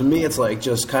playoffs. To me, it's like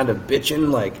just kind of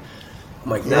bitching. Like, I'm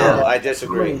like, no, I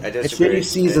disagree. Shitty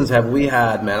seasons have we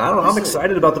had, man? I don't know. I'm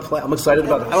excited about the play. I'm excited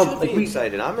about. I don't like we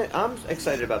excited. I'm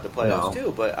excited about the playoffs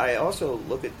too. But I also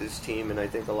look at this team, and I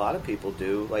think a lot of people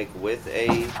do. Like with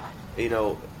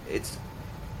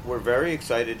we're very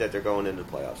excited that they're going into the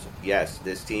playoffs. Yes,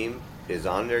 this team is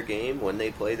on their game. When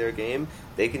they play their game,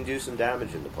 they can do some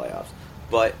damage in the playoffs.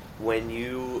 But when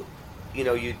you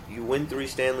win 3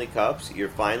 Stanley Cups, you're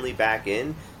finally back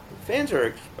in. Fans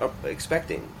are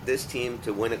expecting this team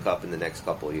to win a cup in the next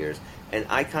couple of years, and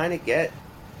I kind of get,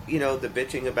 the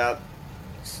bitching about,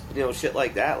 shit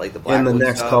like that, like the Blackwood in the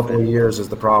next stuff couple of years is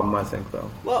the problem, I think,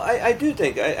 though. Well, I do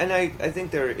think, I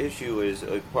think their issue is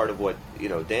part of what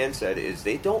Dan said is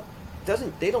they don't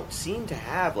seem to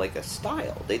have like a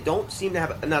style. They don't seem to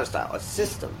have not a style, a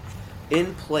system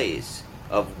in place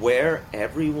of where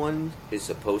everyone is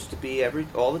supposed to be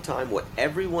all the time, what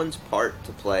everyone's part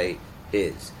to play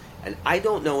is. And I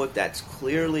don't know if that's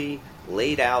clearly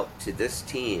laid out to this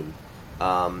team.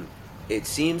 It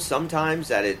seems sometimes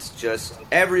that it's just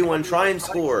everyone try and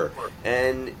score.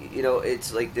 And,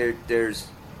 it's like there's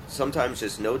sometimes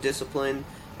just no discipline.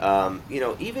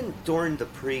 Even during the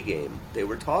pregame, they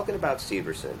were talking about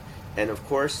Severson. And, of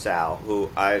course, Sal,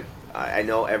 who I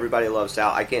know everybody loves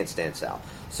Sal. I can't stand Sal.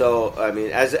 So, I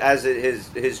mean, as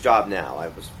his job now,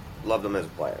 I loved him as a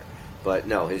player. But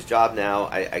no, his job now,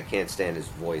 I can't stand his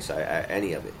voice,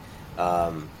 any of it.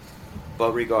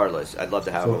 But regardless, I'd love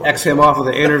to have him. X him off of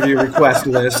the interview request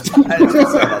list.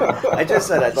 I just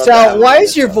said I'd love to Sal, have why him.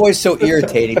 is your voice so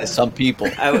irritating to some people?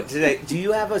 Do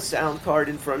you have a sound card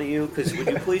in front of you? Because would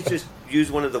you please just use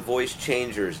one of the voice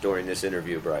changers during this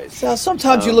interview, Bryce? Sal,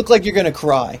 sometimes you look like you're going to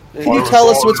cry. Can you tell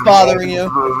us what's bothering you?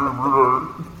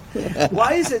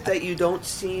 Why is it that you don't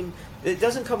seem... It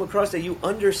doesn't come across that you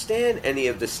understand any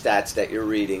of the stats that you're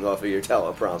reading off of your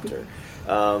teleprompter.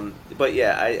 But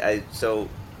yeah, so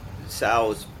Sal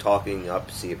was talking up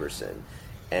Severson,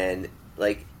 and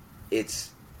like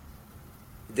it's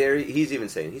there. He's even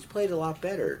saying he's played a lot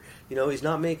better. He's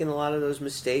not making a lot of those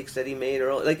mistakes that he made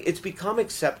early. Like it's become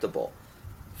acceptable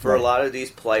for a lot of these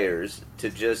players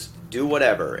to just do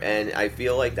whatever, and I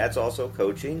feel like that's also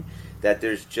coaching. That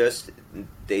there's just,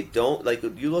 they don't, like,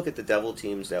 you look at the Devil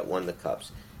teams that won the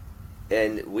Cups,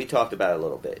 and we talked about it a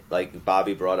little bit. Like,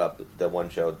 Bobby brought up the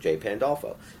one show, Jay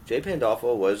Pandolfo. Jay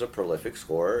Pandolfo was a prolific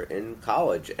scorer in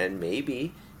college, and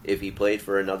maybe if he played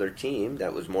for another team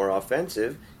that was more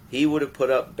offensive, he would have put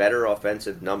up better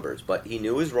offensive numbers. But he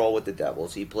knew his role with the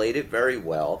Devils, he played it very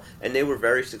well, and they were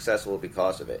very successful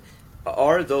because of it.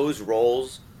 Are those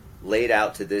roles laid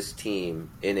out to this team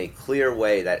in a clear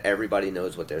way that everybody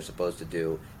knows what they're supposed to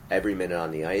do every minute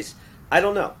on the ice? I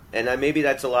don't know. And maybe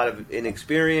that's a lot of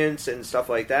inexperience and stuff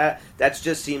like that. That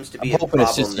just seems to be a problem that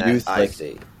I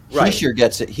see. Right. Hischier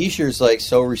gets it. Hischier's like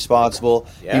so responsible.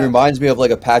 Yeah. He reminds me of like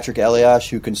a Patrick Elias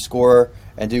who can score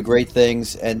and do great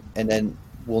things and then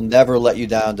will never let you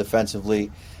down defensively.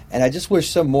 And I just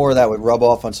wish some more of that would rub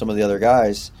off on some of the other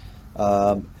guys.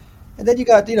 And then you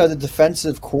got, the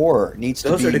defensive core needs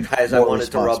Those to be. Those are the guys I wanted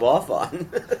to rub off on.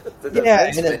 Yeah,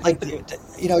 and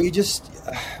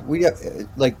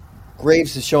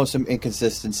Graves has shown some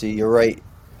inconsistency. You're right.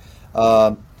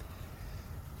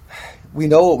 We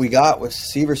know what we got with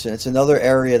Severson. It's another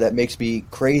area that makes me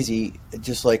crazy,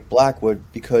 just like Blackwood,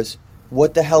 because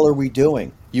what the hell are we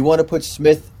doing? You want to put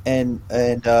Smith and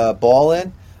Ball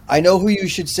in? I know who you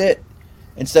should sit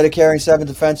instead of carrying 7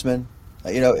 defensemen.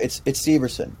 It's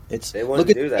Severson. They wouldn't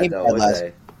do that, though, would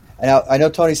they? And I know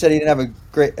Tony said he didn't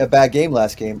have a bad game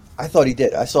last game. I thought he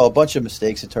did. I saw a bunch of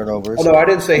mistakes and turnovers. Oh, no, I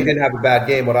didn't say he didn't have a bad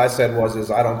game. What I said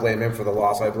was I don't blame him for the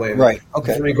loss. I blame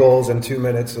 3 goals in 2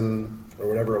 minutes or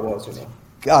whatever it was.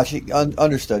 Gosh,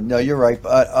 understood. No, you're right.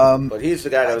 But he's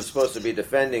the guy that was supposed to be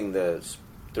defending the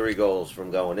 3 goals from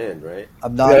going in, right?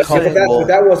 I'm not comfortable. But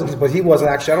that wasn't. But he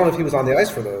wasn't actually. I don't know if he was on the ice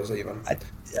for those even.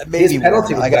 Maybe his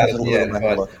penalty was bad at the end,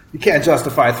 but but you can't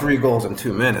justify 3 goals in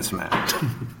 2 minutes, man.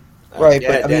 Right,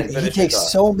 but he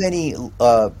takes so many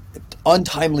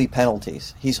untimely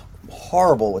penalties. He's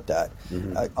horrible with that.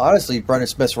 Mm-hmm. Honestly, Brendan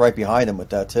Smith's right behind him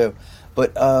with that too.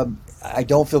 But I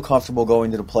don't feel comfortable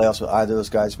going to the playoffs with either of those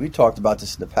guys. We talked about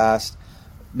this in the past.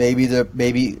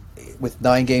 Maybe with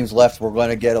 9 games left, we're going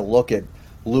to get a look at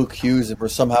Luke Hughes, and we're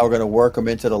somehow going to work him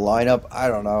into the lineup. I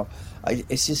don't know.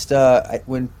 It's just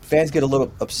when fans get a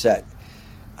little upset,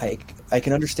 I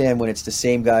can understand when it's the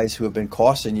same guys who have been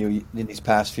costing you in these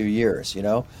past few years. You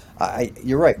know,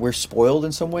 you're right. We're spoiled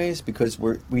in some ways because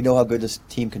we know how good this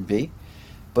team can be.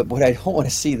 But what I don't want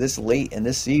to see this late in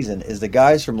this season is the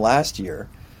guys from last year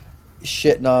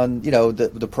shitting on, you know,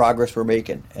 the progress we're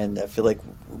making. And I feel like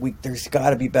there's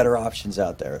got to be better options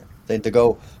out there than to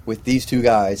go with these two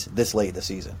guys this late in the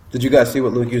season. Did you guys see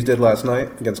what Luke Hughes did last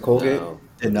night against Colgate? No.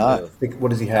 Did not.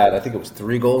 What has he had? I think it was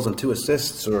 3 goals and 2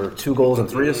 assists, or 2 goals and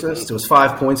 3 assists. It was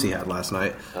 5 points he had last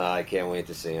night. I can't wait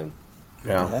to see him.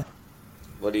 Yeah.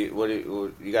 What do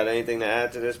you got anything to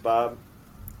add to this, Bob?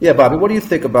 Yeah, Bobby, what do you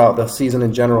think about the season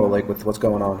in general, like with what's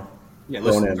going on? Yeah,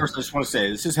 listen, first I just want to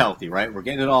say this is healthy, right? We're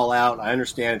getting it all out. I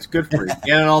understand it's good for you.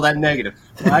 Getting all that negative.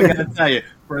 But I got to tell you,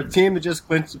 for a team that just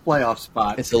clinched the playoff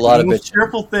spot, it's a lot of the most bitch.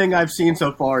 cheerful thing I've seen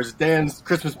so far is Dan's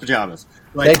Christmas pajamas.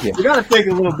 Like, Thank you. You got to think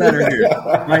a little better here,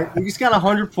 right? He's got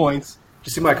 100 points. Did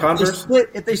you see my Converse?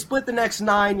 If they split the next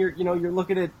 9, you're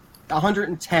looking at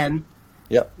 110.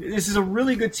 Yep. This is a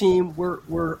really good team. We're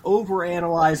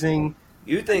overanalyzing.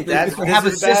 You think If they have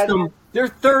a system, they're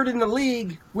third in the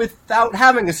league without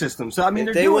having a system. So I mean,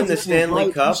 If they're they doing win the things Stanley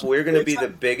right. Cup, we're going to be the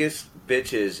excited. biggest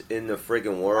bitches in the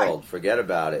friggin' world. Right. Forget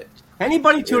about it.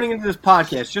 Anybody tuning into this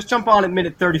podcast, just jump on at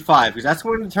minute 35 because that's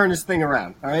when we're going to turn this thing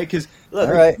around. All right, because Look,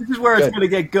 All right. this is where it's Good. going to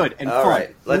get good and All fun.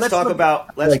 right, let's And talk look- about.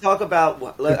 All right,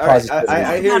 positivity.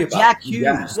 I hear you, Bob. Jack Hughes.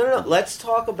 Yeah. No. Let's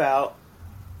talk about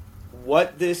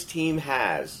what this team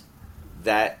has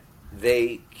that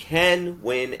they can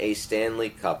win a Stanley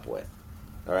Cup with.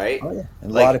 All right. Oh, yeah.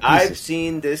 And a lot of I've pieces.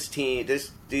 seen this team,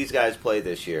 these guys play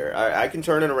this year. I can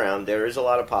turn it around. There is a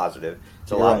lot of positive.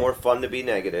 It's a You're lot right. more fun to be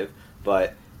negative,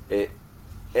 but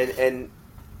and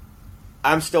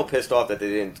I'm still pissed off that they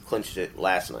didn't clinch it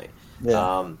last night.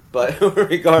 Yeah. But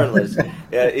regardless,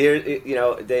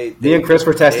 they Me and Chris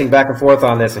were texting back and forth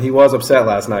on this, and he was upset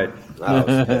last night. I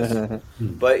was pissed.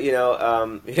 But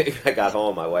I got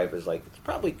home. My wife was like, "It's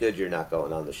probably good you're not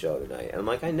going on the show tonight." And I'm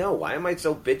like, "I know. Why am I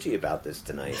so bitchy about this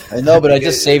tonight?" I know, but I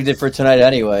just saved it for tonight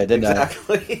anyway, didn't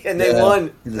Exactly. And they Yeah, won.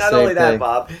 it's the Not same only that, thing.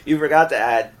 Bob, you forgot to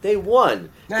add, they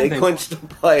won. And They they clinched the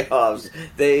playoffs.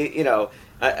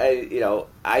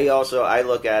 I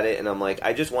look at it and I'm like,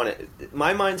 I just want to.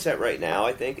 My mindset right now,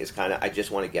 I think, is kind of I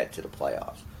just want to get to the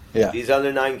playoffs. Yeah. These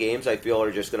other 9 games, I feel,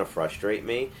 are just going to frustrate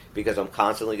me because I'm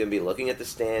constantly going to be looking at the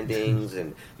standings,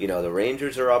 and the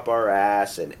Rangers are up our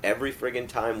ass, and every friggin'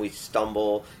 time we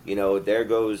stumble, there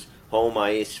goes home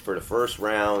ice for the first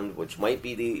round, which might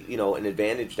be an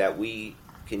advantage that we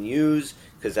can use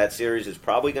because that series is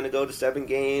probably going to go to 7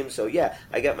 games. So yeah,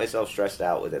 I get myself stressed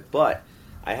out with it, but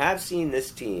I have seen this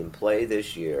team play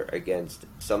this year against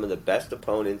some of the best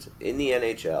opponents in the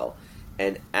NHL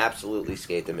and absolutely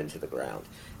skate them into the ground.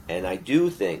 And I do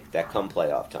think that come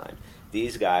playoff time,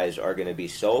 these guys are going to be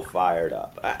so fired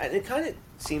up. And it kind of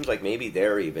seems like maybe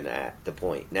they're even at the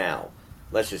point now.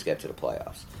 Let's just get to the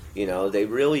playoffs. They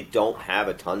really don't have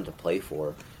a ton to play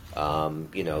for.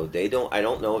 They don't. I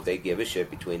don't know if they give a shit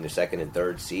between the 2nd and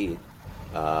 3rd seed,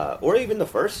 or even the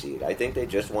 1st seed. I think they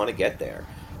just want to get there.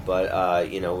 But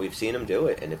we've seen them do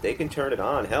it, and if they can turn it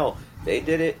on, hell, they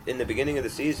did it in the beginning of the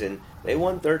season. They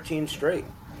won 13 straight.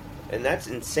 And that's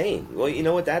insane. Well, you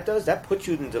know what that does? That puts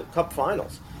you into Cup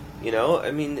Finals.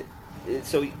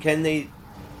 So can they?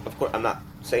 Of course, I'm not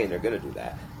saying they're going to do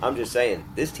that. I'm just saying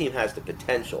this team has the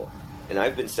potential, and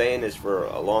I've been saying this for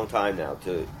a long time now.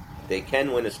 They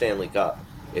can win a Stanley Cup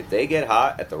if they get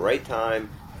hot at the right time,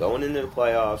 going into the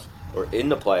playoffs or in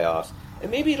the playoffs.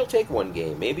 And maybe it'll take 1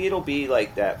 game. Maybe it'll be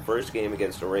like that first game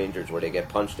against the Rangers where they get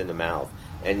punched in the mouth.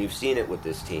 And you've seen it with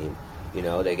this team.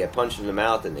 They get punched in the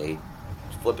mouth and they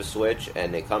flip a switch,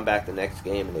 and they come back the next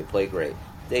game and they play great.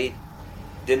 They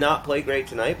did not play great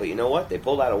tonight, but you know what? They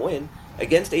pulled out a win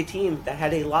against a team that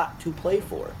had a lot to play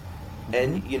for,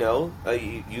 and you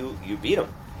beat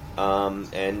them.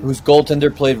 And Whose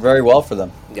goaltender played very well for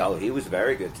them. he was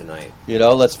very good tonight.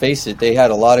 Let's face it, they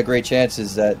had a lot of great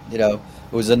chances that, it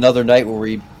was another night where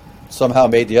we somehow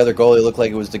made the other goalie look like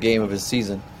it was the game of his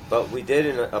season. But we did,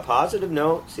 in a positive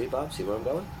note, see, Bob, see where I'm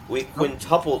going? We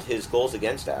quintupled his goals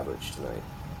against average tonight.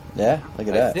 Yeah, look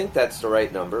at I that. think that's the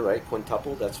right number, right?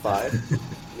 Quintuple, that's 5.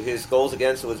 His goals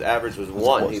against average was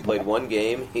 1. He played 1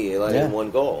 game. He let in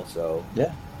 1 goal. So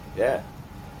Yeah.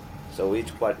 So we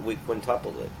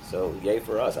quintupled it. So yay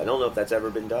for us. I don't know if that's ever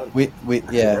been done. We That's we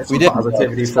some did.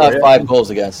 positivity It's for not you. 5 goals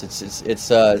against. It's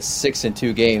 6 in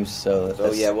 2 games. So So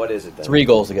that's yeah, what is it then? 3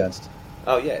 goals against.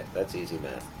 Oh yeah, that's easy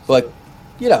math. But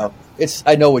it's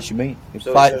I know what you mean.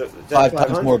 So five is that 5 times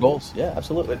 500? more goals. Yeah,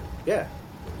 absolutely. But yeah,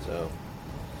 so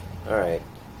all right.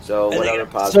 So what other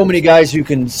positive? So many guys who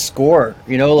can score.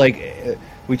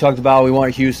 we talked about we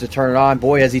want Hughes to turn it on.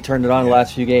 Boy, has he turned it on the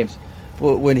last few games.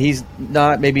 When he's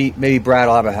not, maybe Brad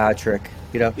will have a hat trick.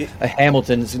 A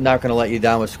Hamilton's not going to let you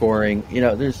down with scoring.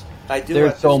 There's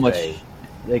so much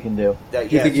they can do. Do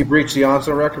you think he breached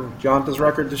Jonathan's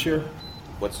record this year?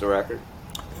 What's the record?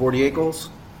 48 goals.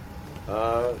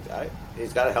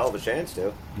 He's got a hell of a chance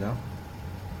to. No.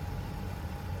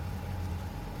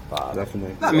 Bob.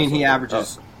 Definitely. I mean, he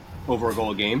averages over a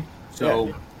goal a game,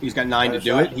 so he's got 9 to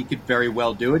do it. He could very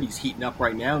well do it. He's heating up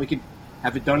right now. He could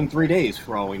have it done in 3 days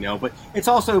for all we know. But it's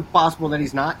also possible that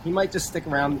he's not. He might just stick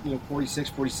around, 46,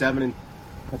 47, and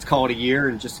let's call it a year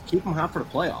and just keep him hot for the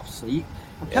playoffs. So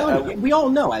I'm telling you, we all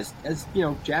know as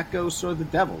Jack goes, so do the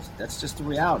Devils. That's just the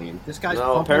reality. And this guy's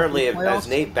apparently as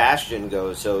Nate Bastian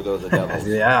goes, so go the Devils.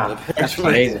 Yeah, that's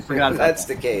right. That's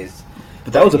the case.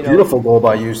 But that was a beautiful goal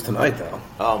by Hughes tonight, though.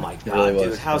 Oh my God,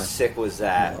 dude! How sick was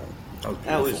that?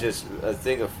 That was just a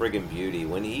thing of friggin' beauty.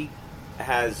 When he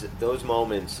has those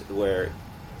moments where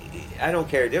I don't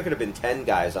care, there could have been 10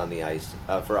 guys on the ice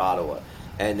for Ottawa,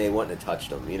 and they wouldn't have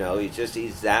touched him.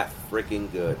 He's that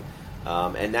freaking good.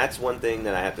 And that's one thing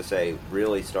that I have to say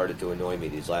really started to annoy me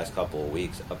these last couple of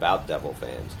weeks about Devil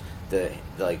fans. The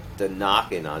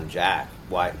knocking on Jack.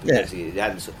 Why? Because he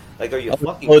hadn't. Are you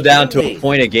fucking slow down to me? A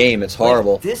point a game? It's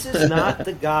horrible. This is not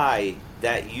the guy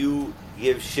that you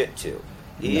give shit to.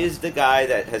 He is the guy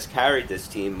that has carried this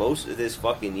team most of this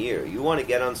fucking year. You want to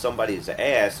get on somebody's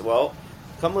ass? Well,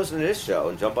 come listen to this show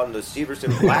and jump on the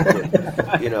Severson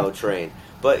Blackwood, train.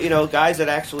 But, guys that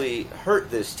actually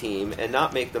hurt this team and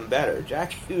not make them better.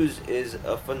 Jack Hughes is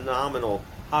a phenomenal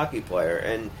hockey player,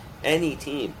 and any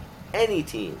team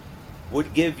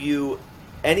would give you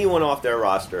anyone off their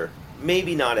roster,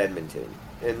 maybe not Edmonton,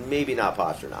 and maybe not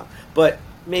Pastrnak, but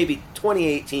maybe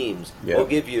 28 teams will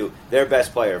give you their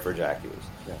best player for Jack Hughes.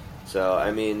 Yeah. So,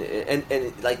 I mean,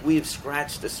 and we've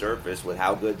scratched the surface with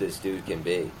how good this dude can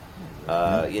be.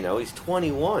 He's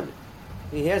 21.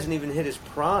 He hasn't even hit his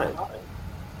prime.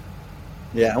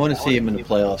 Yeah, I want to see him in the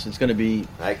playoffs. It's going to be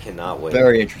I cannot wait.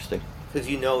 Very interesting. Because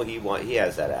he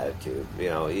has that attitude.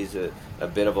 He's a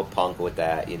bit of a punk with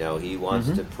that. He wants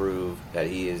to prove that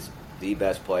he is the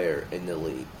best player in the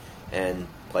league. And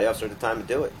playoffs are the time to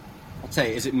do it. I'll tell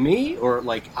you, is it me or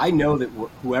I know that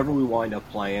whoever we wind up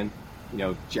playing,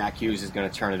 Jack Hughes is going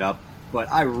to turn it up.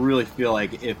 But I really feel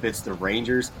like if it's the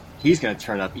Rangers, he's going to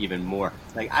turn up even more.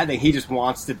 I think he just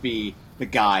wants to be the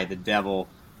guy, the Devil,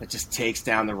 that just takes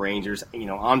down the Rangers,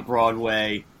 on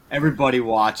Broadway, everybody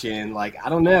watching. I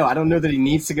don't know. I don't know that he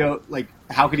needs to go,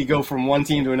 how could he go from one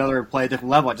team to another and play a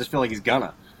different level? I just feel like he's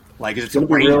gonna. It's going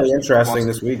to be really interesting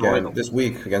this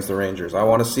week against the Rangers. I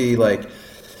want to see,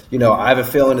 I have a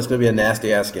feeling it's going to be a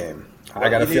nasty-ass game. I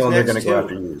got a feeling they're going to go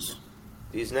after Hughes.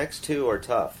 These next two are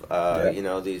tough.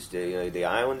 The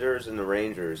Islanders and the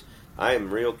Rangers. I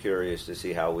am real curious to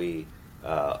see how we,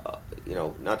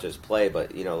 not just play,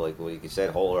 but like you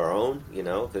said, hold our own.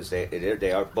 Because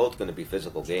they are both going to be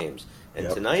physical games.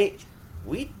 And tonight,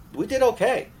 we did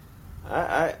okay.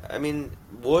 I mean,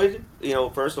 Wood.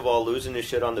 First of all, losing his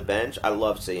shit on the bench. I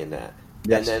love seeing that.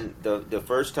 Yes. And then the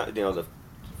first time, the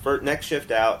first next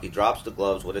shift out, he drops the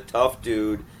gloves with a tough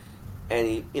dude, and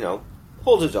he,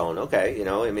 holds his own. Okay,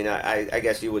 I mean, I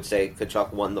guess you would say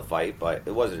Tkachuk won the fight, but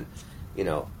it wasn't,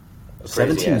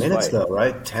 17 minutes fight. Though,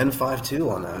 right?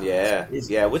 10-5-2 on that.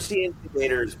 Yeah. Which the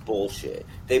instigators bullshit.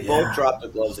 They both dropped the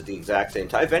gloves at the exact same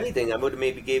time. If anything, I would have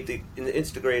maybe gave the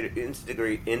instigator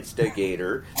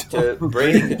to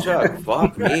Brady Tkachuk.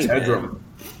 Fuck me, man.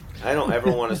 I don't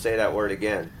ever want to say that word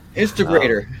again.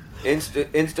 Instagrator.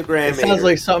 Instagram. It sounds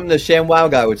like something the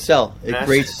ShamWow guy would sell. It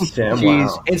grates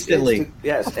cheese instantly.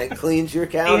 Yes, and cleans your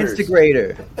counters.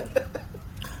 Instagrator.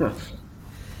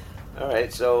 All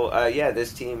right, so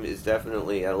this team is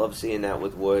definitely. I love seeing that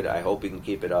with Wood. I hope he can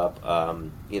keep it up.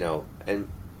 And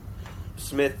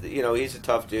Smith, he's a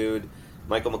tough dude.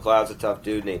 Michael McLeod's a tough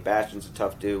dude. Nate Bastian's a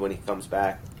tough dude when he comes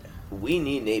back. We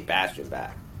need Nate Bastian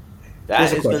back.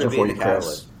 That is going to be the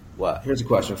catalyst. What? Here's a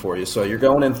question for you. So you're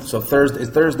going in. So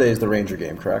Thursday is the Ranger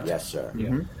game, correct? Yes, sir.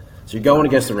 Mm-hmm. So you're going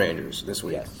against the Rangers this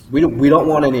week. Yes. We don't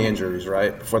want any injuries,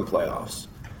 right, before the playoffs.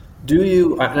 Do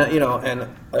you? And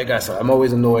like I said, I'm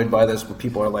always annoyed by this when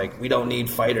people are like, "We don't need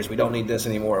fighters. We don't need this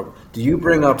anymore." Do you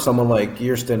bring up someone like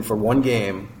Gearston for one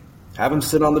game, have him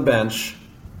sit on the bench,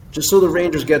 just so the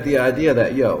Rangers get the idea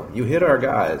that you hit our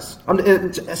guys?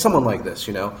 Someone like this,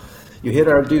 you hit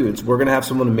our dudes. We're gonna have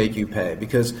someone to make you pay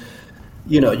because.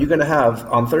 You're going to have,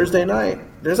 on Thursday night,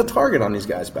 there's a target on these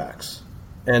guys' backs.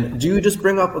 And do you just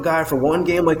bring up a guy for one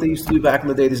game like they used to do back in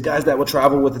the day? These guys that would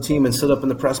travel with the team and sit up in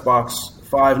the press box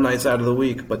 5 nights out of the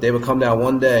week, but they would come down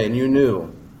one day and you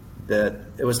knew that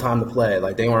it was time to play.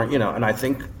 Like they weren't, and I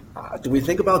think, do we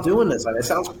think about doing this? It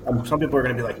sounds, some people are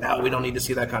going to be like, no, we don't need to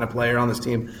see that kind of player on this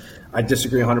team. I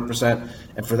disagree 100%.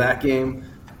 And for that game,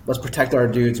 let's protect our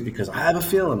dudes because I have a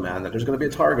feeling, man, that there's going to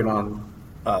be a target on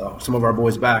some of our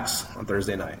boys' backs on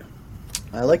Thursday night.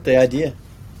 I like the idea.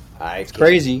 It's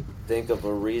crazy. Think of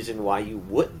a reason why you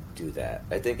wouldn't do that.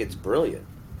 I think it's brilliant.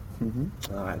 It's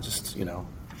going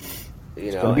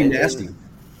to be nasty.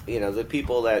 The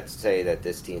people that say that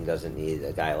this team doesn't need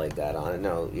a guy like that on it,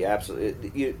 no, you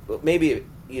absolutely, maybe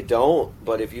you don't,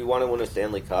 but if you want to win a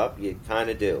Stanley Cup, you kind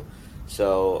of do.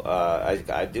 So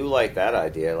I do like that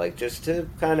idea, like just to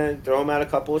kind of throw him out a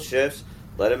couple of shifts,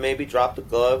 let him maybe drop the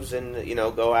gloves and,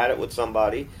 go at it with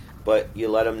somebody, but you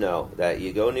let him know that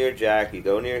you go near Jack, you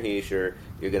go near Hischier,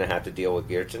 you're going to have to deal with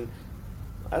Geertsen.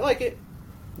 I like it.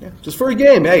 Yeah, just for a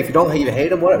game. Hey, if you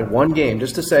hate him, whatever, one game,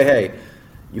 just to say, hey,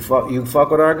 you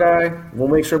fuck with our guy, we'll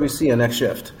make sure we see you next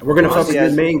shift. We're going to fuck with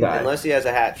your main guy. Unless he has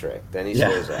a hat trick, then he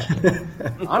stays out.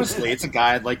 Honestly, it's a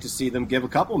guy I'd like to see them give a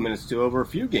couple minutes to over a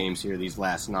few games here these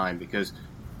last 9 because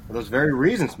for those very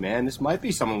reasons, man, this might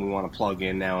be someone we want to plug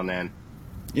in now and then.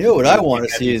 You know what I want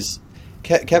to see is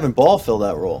Kevin Ball fill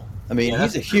that role. I mean,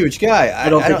 he's a huge guy. I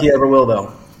don't think he ever will,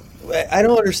 though. I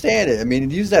don't understand it. I mean,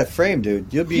 use that frame,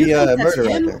 dude. You'll be a murderer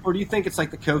out there. Or do you think it's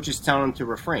like the coaches telling him to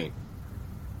refrain?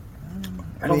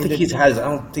 I don't think he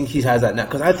has that now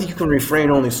because I think you can refrain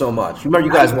only so much. Remember,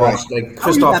 you guys watched like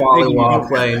Christoph Oliwa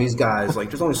play and these guys. Like,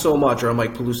 there's only so much, or I'm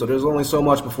like Peluso. There's only so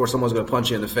much before someone's going to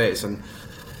punch you in the face, and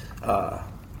I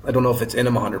don't know if it's in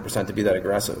him 100% to be that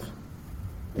aggressive.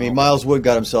 I mean, Miles Wood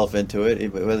got himself into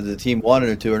it, whether the team wanted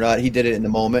him to or not. He did it in the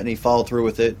moment, and he followed through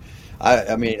with it.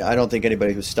 I mean, I don't think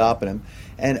anybody was stopping him.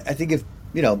 And I think if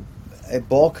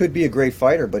Ball could be a great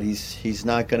fighter, but he's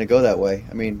not going to go that way.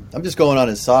 I mean, I'm just going on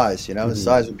his size. His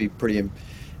size would be pretty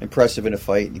impressive in a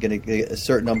fight. You're going to get a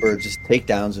certain number of just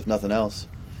takedowns, if nothing else.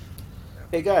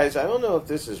 Hey guys, I don't know if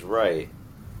this is right,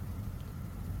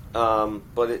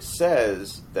 but it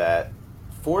says that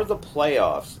for the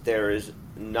playoffs there is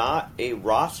not a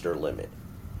roster limit.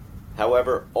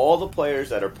 However, all the players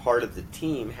that are part of the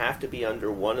team have to be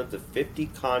under one of the 50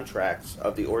 contracts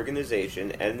of the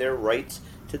organization, and their rights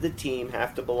to the team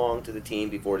have to belong to the team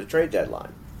before the trade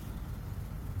deadline.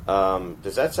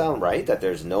 Does that sound right? That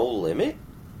there's no limit?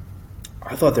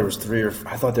 I thought there was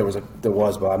there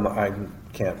was, but I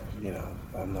can't.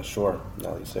 I'm not sure.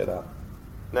 Now that you say that.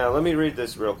 Now let me read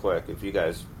this real quick, if you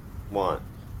guys want.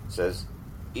 It says,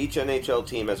 each NHL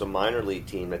team has a minor league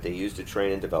team that they use to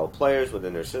train and develop players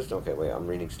within their system. Okay, wait, I'm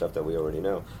reading stuff that we already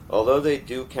know. Although they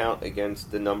do count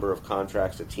against the number of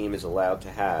contracts a team is allowed to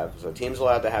have. So a team's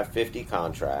allowed to have 50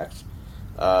 contracts.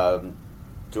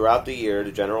 Throughout the year,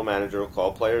 the general manager will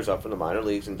call players up from the minor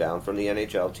leagues and down from the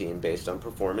NHL team based on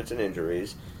performance and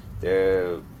injuries.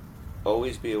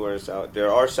 Always be aware of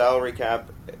there are salary cap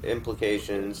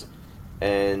implications,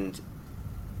 and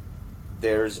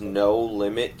there's no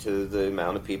limit to the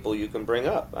amount of people you can bring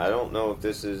up. I don't know if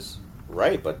this is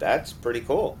right, but that's pretty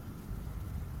cool.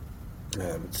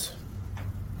 I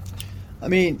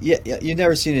mean, you've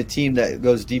never seen a team that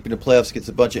goes deep into playoffs, gets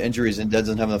a bunch of injuries, and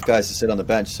doesn't have enough guys to sit on the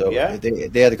bench. So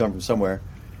they had to come from somewhere.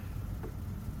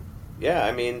 Yeah,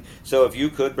 I mean, so if you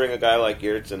could bring a guy like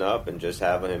Geertsen up and just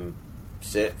have him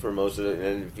sit for most of it,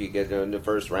 and if you get in the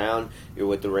first round, you're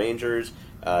with the Rangers.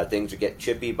 Things get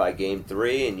chippy by game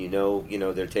 3, and you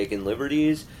know they're taking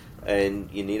liberties, and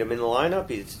you need him in the lineup.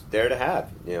 He's there to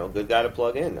have, good guy to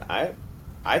plug in. I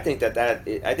think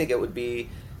I think it would be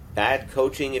bad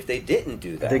coaching if they didn't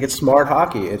do that. I think it's smart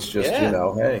hockey. It's just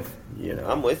hey,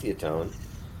 I'm with you, Tone.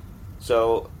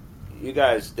 So, you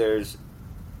guys,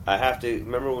 I have to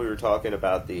remember we were talking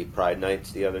about the Pride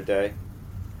Nights the other day,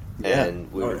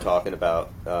 and we were talking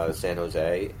about San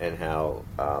Jose and how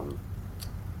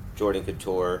Jordan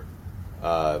Couture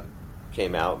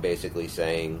came out basically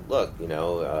saying, look,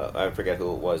 I forget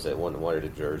who it was that wanted a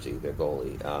jersey, their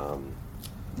goalie.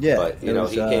 But,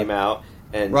 he came out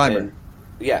and... Reimer.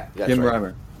 That's Jim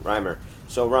right. Reimer.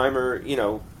 So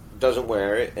Reimer, doesn't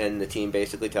wear it, and the team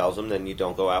basically tells him then you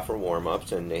don't go out for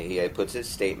warm-ups, and he puts his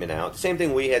statement out. Same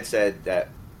thing we had said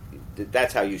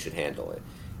that's how you should handle it,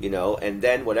 and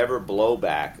then whatever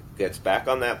blowback gets back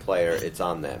on that player, it's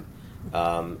on them.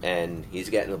 And he's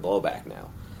getting the blowback now.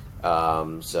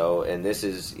 And this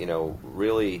is,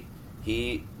 really,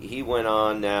 he went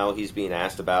on now. He's being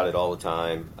asked about it all the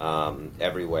time,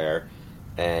 everywhere.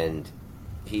 And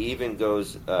he even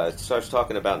starts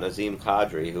talking about Nazem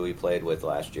Kadri, who he played with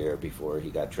last year before he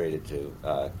got traded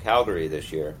to Calgary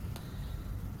this year.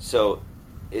 So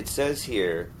it says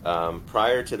here,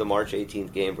 prior to the March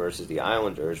 18th game versus the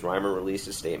Islanders, Reimer released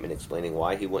a statement explaining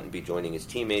why he wouldn't be joining his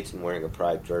teammates and wearing a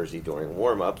Pride jersey during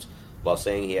warm-ups. While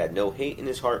saying he had no hate in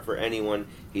his heart for anyone,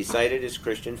 he cited his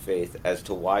Christian faith as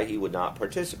to why he would not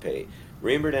participate.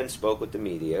 Reimer then spoke with the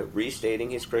media,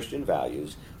 restating his Christian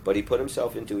values, but he put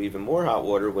himself into even more hot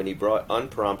water when he brought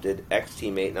unprompted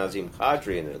ex-teammate Nazem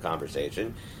Kadri into the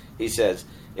conversation. He says,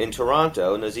 in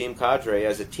Toronto, Nazem Kadri,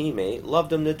 as a teammate,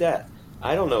 loved him to death.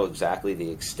 I don't know exactly the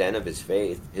extent of his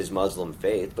faith, his Muslim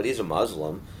faith, but he's a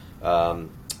Muslim.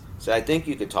 So I think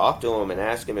you could talk to him and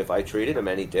ask him if I treated him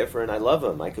any different. I love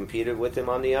him. I competed with him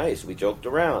on the ice. We joked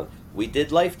around. We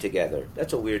did life together.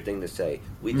 That's a weird thing to say.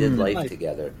 We did life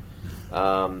together.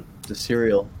 The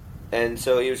cereal. And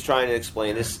so he was trying to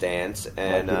explain his stance.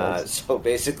 And so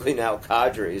basically now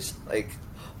Kadri's like,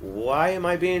 why am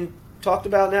I being talked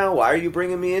about now? Why are you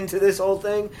bringing me into this whole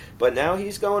thing? But now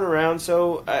he's going around.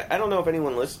 So I don't know if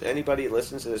anybody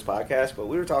listens to this podcast, but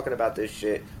we were talking about this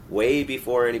shit way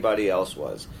before anybody else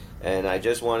was. And I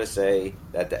just want to say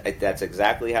that that's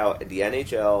exactly how the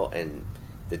NHL and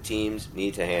the teams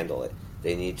need to handle it.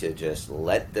 They need to just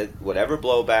let whatever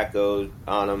blowback goes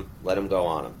on them, let them go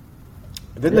on them.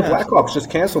 Didn't the Blackhawks just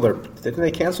cancel their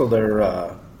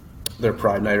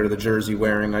Pride Night or the jersey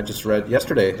wearing? I just read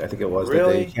yesterday, I think it was.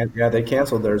 Really? That they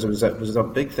canceled theirs. It was a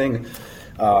big thing.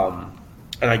 And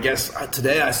I guess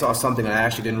today I saw something, and I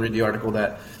actually didn't read the article,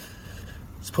 that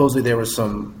supposedly there was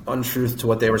some untruth to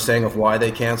what they were saying of why they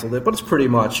canceled it, but it's pretty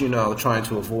much, trying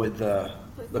to avoid the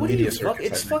media circus.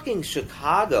 It's fucking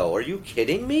Chicago. Are you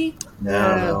kidding me?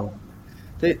 No.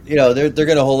 They're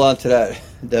going to hold on to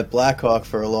that Blackhawk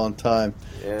for a long time.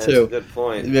 Yeah, that's too. a good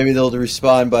point. Maybe they'll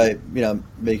respond by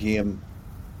making him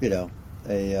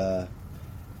a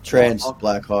trans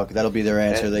Blackhawk. That'll be their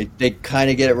answer. They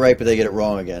kind of get it right, but they get it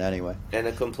wrong again anyway. And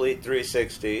a complete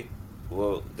 360.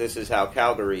 Well, this is how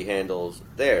Calgary handles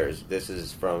theirs. This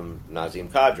is from Nazem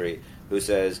Kadri, who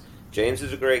says, James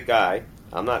is a great guy.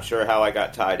 I'm not sure how I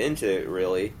got tied into it,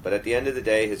 really, but at the end of the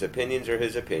day, his opinions are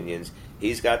his opinions.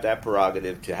 He's got that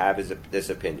prerogative to have this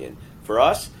opinion. For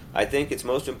us, I think it's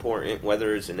most important,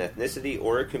 whether it's an ethnicity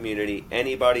or a community,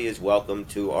 anybody is welcome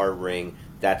to our ring.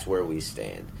 That's where we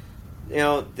stand.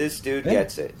 This dude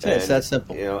gets it. It's that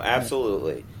simple.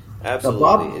 Absolutely. Now,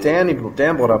 Absolutely.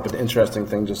 Dan brought up an interesting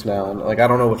thing just now, and I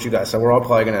don't know what you guys said. We're all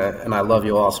probably gonna, and I love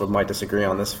you all, so we might disagree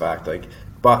on this fact.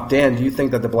 But Dan, do you think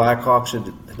that the Blackhawks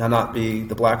should not be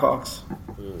the Blackhawks?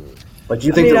 Like, do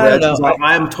you think the Redskins?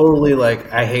 I'm totally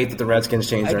I hate that the Redskins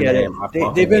changed their name.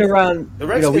 They've been around. The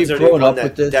Redskins we've are grown the up one with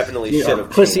that this. definitely should have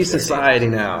pussy society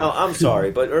now. No, I'm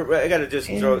sorry, but I got to just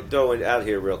throw it out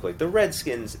here real quick. The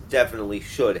Redskins definitely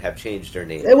should have changed their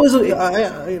name. It was,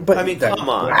 but I mean, come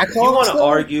on.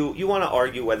 Blackhawks, You want to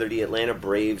argue whether the Atlanta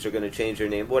Braves are going to change their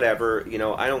name, whatever.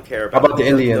 I don't care How about. about the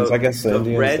Indians? I guess the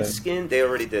Indians. Redskins, they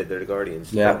already did. They're the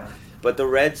Guardians. Yeah. But the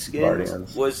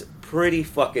Redskins was pretty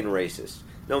fucking racist.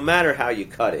 No matter how you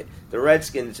cut it, the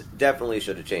Redskins definitely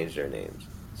should have changed their names.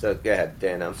 So go ahead,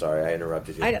 Dan. I'm sorry I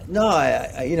interrupted you. I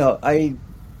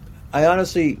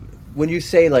honestly, when you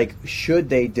say should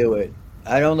they do it,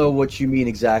 I don't know what you mean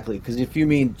exactly. Because if you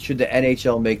mean should the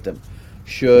NHL make them,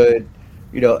 should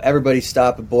everybody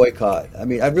stop a boycott? I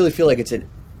mean, I really feel like it's an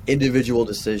individual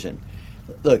decision.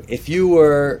 Look, if you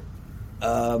were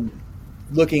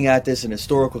looking at this in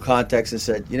historical context and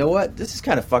said, you know what, this is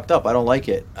kind of fucked up, I don't like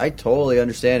it, I totally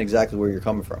understand exactly where you're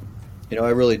coming from.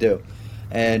 I really do.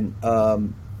 And, I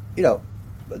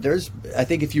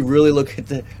think if you really look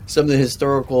at some of the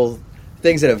historical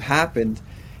things that have happened,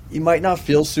 you might not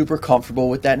feel super comfortable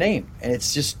with that name. And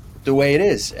it's just the way it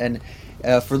is. And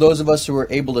for those of us who are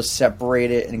able to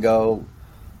separate it and go,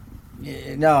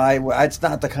 no, it's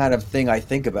not the kind of thing I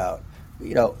think about.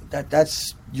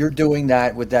 That's you're doing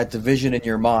that with that division in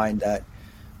your mind that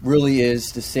really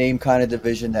is the same kind of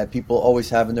division that people always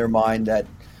have in their mind that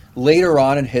later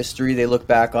on in history they look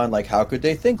back on how could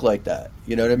they think like that?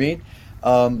 You know what I mean?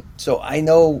 So I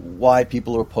know why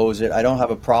people oppose it. I don't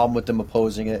have a problem with them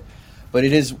opposing it. But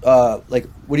it is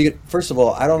first of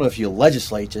all, I don't know if you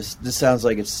legislate. This sounds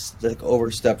like it's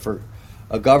overstep for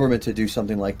a government to do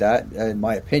something like that, in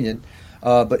my opinion.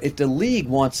 But if the league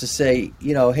wants to say,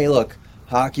 hey, look,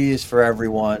 hockey is for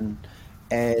everyone,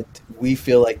 and we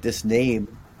feel like this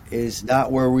name is not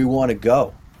where we want to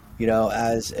go,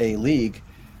 as a league,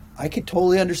 I could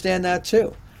totally understand that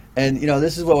too. And,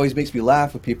 this is what always makes me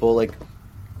laugh with people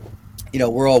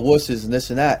we're all wusses and this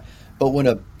and that. But when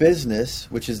a business,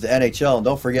 which is the NHL, and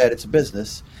don't forget it's a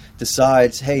business,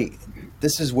 decides, hey,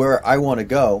 this is where I want to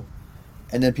go,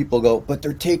 and then people go, but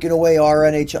they're taking away our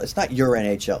NHL. It's not your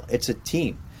NHL. It's a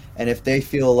team. And if they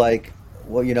feel like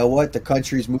well, you know what? The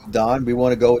country's moved on. We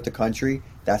want to go with the country.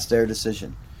 That's their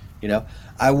decision.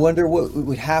 I wonder what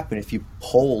would happen if you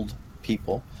polled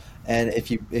people, and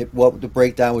what the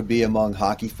breakdown would be among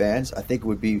hockey fans. I think it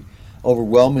would be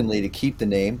overwhelmingly to keep the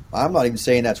name. I'm not even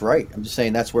saying that's right. I'm just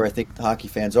saying that's where I think the hockey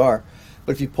fans are.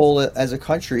 But if you poll it as a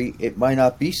country, it might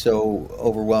not be so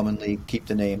overwhelmingly keep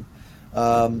the name.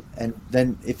 And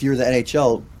then if you're the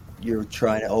NHL, you're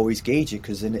trying to always gauge it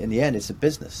because in the end, it's a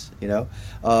business.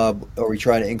 Are we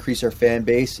trying to increase our fan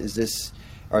base?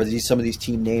 Are some of these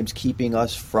team names keeping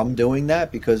us from doing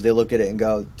that because they look at it and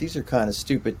go, these are kind of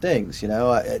stupid things?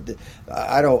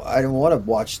 I don't want to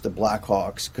watch the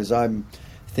Blackhawks because I'm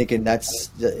thinking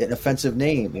that's an offensive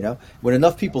name. When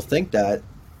enough people think that,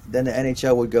 then the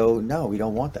NHL would go, no, we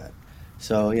don't want that.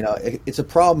 So it's a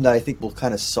problem that I think will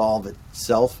kind of solve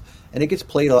itself, and it gets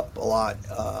played up a lot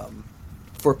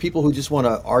for people who just want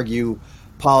to argue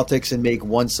politics and make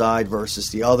one side versus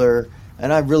the other.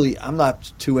 And I'm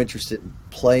not too interested in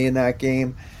playing that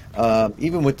game.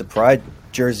 Even with the Pride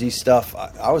jersey stuff,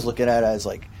 I was looking at it as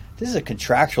like, this is a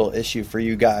contractual issue for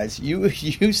you guys.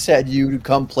 You said you'd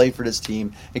come play for this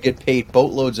team and get paid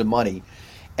boatloads of money,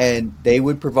 and they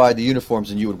would provide the uniforms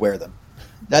and you would wear them.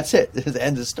 That's it. That's the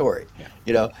end of the story.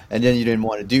 Yeah. And then you didn't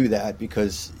want to do that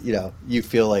because you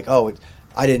feel like, I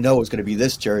didn't know it was going to be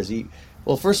this jersey.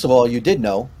 Well, first of all, you did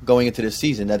know going into the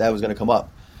season that was going to come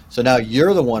up. So now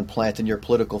you're the one planting your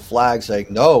political flag, saying,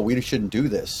 "No, we shouldn't do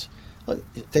this."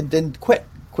 Then quit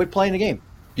playing the game.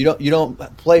 You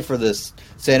don't play for this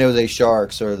San Jose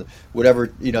Sharks or whatever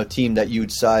team that you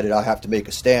decided I have to make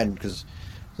a stand, because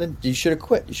then you should have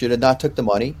quit. You should have not took the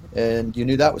money, and you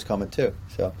knew that was coming too.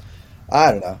 So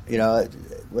I don't know.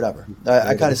 Whatever.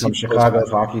 I kind of see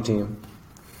Chicago's hockey team.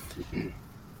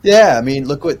 Yeah, I mean,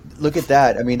 look at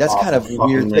that. I mean, that's kind of a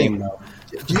weird thing.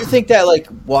 Do you think that like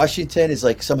Washington is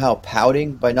like somehow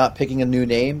pouting by not picking a new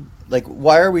name? Like,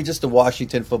 why are we just a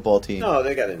Washington football team? No,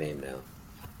 they got a name now.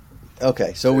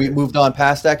 Okay, so we moved on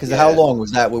past that because how long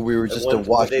was that when we were just a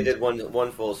Washington? They did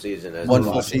one full season as the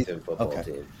Washington football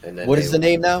team. And then what is the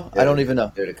name now? I don't even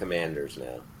know. They're the Commanders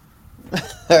now.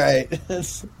 All right.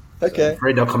 Okay. I'm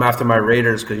afraid they'll come after my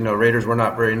Raiders because Raiders were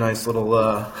not very nice little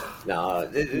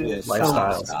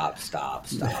lifestyles. Stop.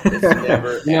 It's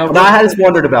never. I just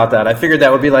wondered about that. I figured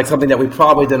that would be like something that we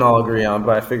probably didn't all agree on,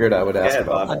 but I figured I would ask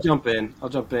about. I'll jump in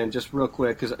just real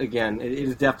quick because again, it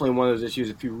is definitely one of those issues.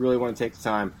 If you really want to take the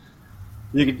time,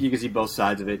 you can see both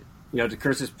sides of it. To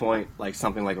Chris's point, like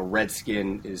something like a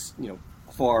Redskin is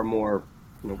far more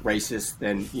racist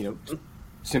than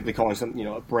simply calling something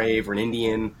a Brave or an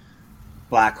Indian.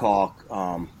 Blackhawk.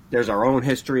 There's our own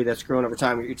history that's grown over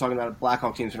time. You're talking about a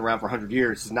Blackhawk team that's been around for 100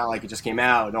 years. It's not like it just came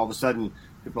out and all of a sudden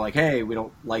people are like, hey, we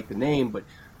don't like the name. But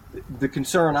the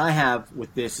concern I have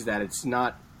with this is that it's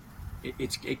not.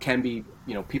 It can be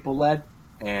people led,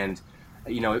 and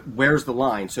where's the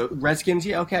line? So Redskins,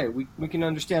 yeah, okay, we can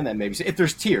understand that maybe. So if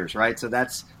there's tiers, right? So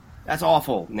that's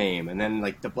awful name, and then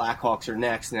like the Blackhawks are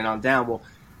next, and then on down. Well,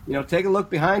 take a look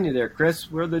behind you there,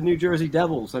 Chris. We're the New Jersey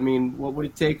Devils. I mean, what would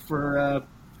it take for a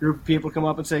group of people to come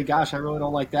up and say, gosh, I really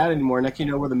don't like that anymore? Next thing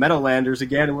you know, we're the Meadowlanders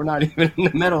again, and we're not even in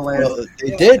the Meadowlands. Well,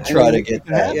 they did try to get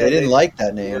that. They didn't like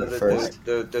that name at first.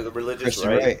 The religious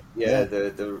Christian right. Yeah,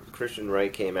 the Christian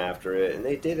right came after it. And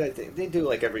they did, I think, they do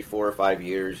like every 4 or 5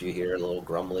 years you hear little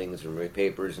grumblings from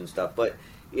papers and stuff. But,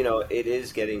 it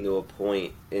is getting to a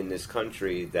point in this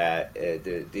country that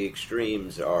the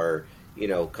extremes are,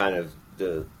 kind of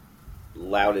the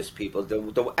loudest people.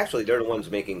 Actually, they're the ones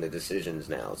making the decisions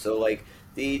now. So, like,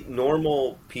 the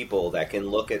normal people that can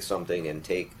look at something and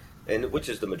take, and which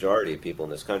is the majority of people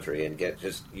in this country, and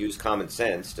just use common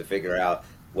sense to figure out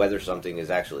whether something is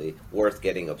actually worth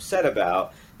getting upset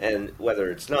about and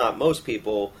whether it's not. Most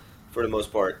people, for the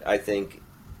most part, I think,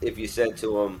 if you said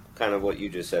to them kind of what you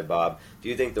just said, Bob, do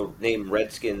you think the name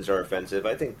Redskins are offensive?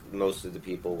 I think most of the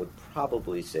people would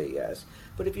probably say yes.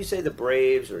 But if you say the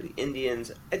Braves or the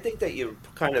Indians, I think that you're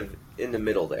kind of in the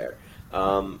middle there.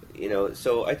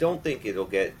 So I don't think it'll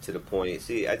get to the point.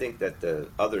 See, I think that the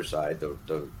other side,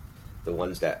 the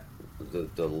ones that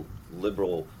the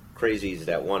liberal crazies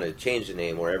that want to change the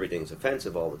name where everything's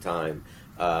offensive all the time,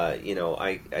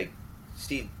 I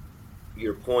see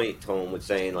your point, Tom, with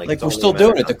saying like we're still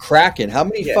doing it. The Kraken. How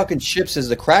many fucking ships has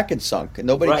the Kraken sunk? And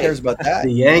nobody cares about that.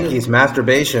 The Yankees,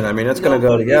 masturbation. I mean, it's going to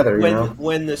go together.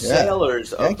 When the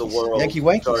sailors of the world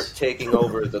start taking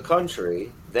over the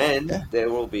country, then there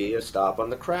will be a stop on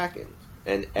the Kraken,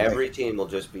 and every team will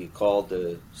just be called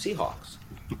the Seahawks.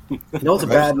 It's a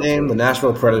bad name? The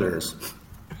Nashville Predators.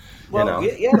 Well,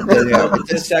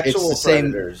 the sexual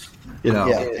predators. They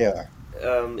are.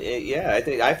 yeah,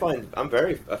 I'm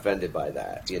very offended by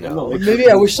that. You know, Maybe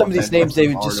I wish some of these names they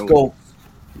would just go.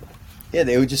 Yeah,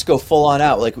 they would just go full on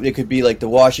out. Like it could be like the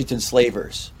Washington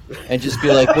Slavers, and just be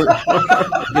like,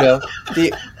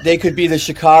 they could be the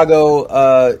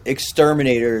Chicago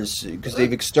Exterminators because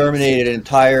they've exterminated an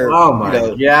entire. Oh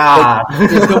my god!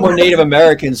 There's no more Native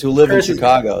Americans who live in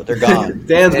Chicago. They're gone.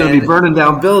 Dan's going to be burning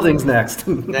down buildings next.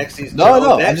 Next, he's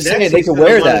I'm just saying they could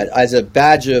wear that as a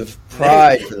badge of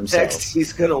pride for themselves. Next,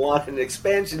 he's going to want an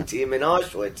expansion team in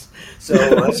Auschwitz. So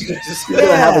let's just They're going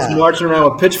to have us marching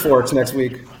around with pitchforks next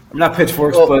week. Not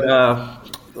pitchforks,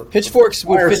 but pitchforks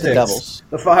would fire fit sticks. the Devils.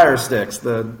 The fire sticks.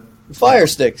 The fire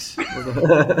sticks.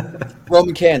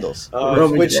 Roman candles.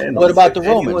 What about the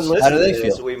Romans? How do they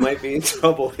feel? We might be in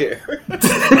trouble here.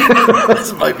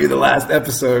 This might be the last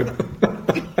episode.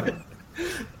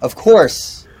 Of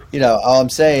course, all I'm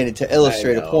saying to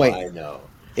illustrate a point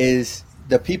is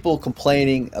the people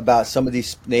complaining about some of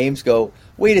these names go,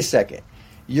 wait a second.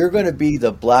 You're going to be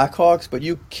the Blackhawks, but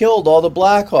you killed all the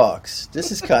Blackhawks.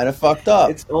 This is kind of fucked up.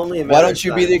 It's only a matter Why don't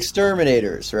you be the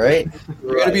Exterminators, right?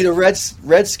 You're going to be the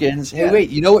Redskins. Hey, wait,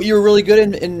 you know what you were really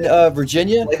good in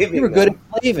Virginia? Slaving, you were good at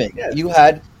slaving.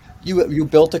 Yeah. You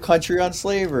built a country on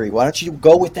slavery. Why don't you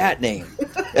go with that name?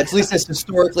 At least that's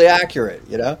historically accurate,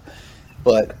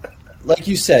 But like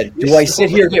you said, do I sit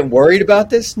here getting worried about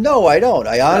this? No, I don't.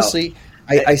 I honestly,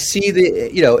 I see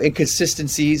the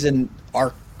inconsistencies in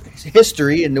our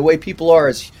history and the way people are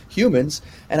as humans,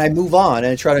 and I move on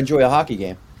and I try to enjoy a hockey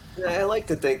game. I like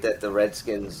to think that the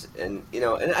Redskins, and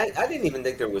I didn't even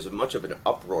think there was much of an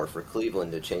uproar for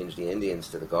Cleveland to change the Indians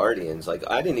to the Guardians. Like,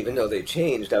 I didn't even know they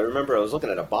changed. I remember I was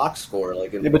looking at a box score.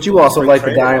 But you also like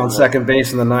the guy on second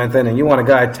base in the ninth inning. You want a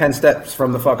guy 10 steps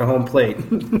from the fucking home plate.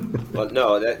 Well,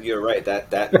 no, you're right.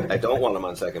 That I don't want him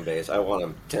on second base. I want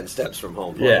him 10 steps from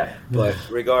home plate. Yeah. But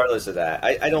regardless of that,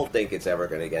 I don't think it's ever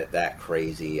going to get that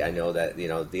crazy. I know that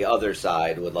the other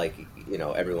side would like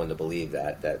everyone to believe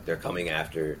that they're coming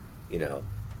after.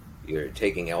 You're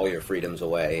taking all your freedoms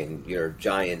away, and your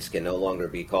Giants can no longer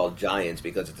be called Giants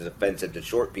because it's offensive to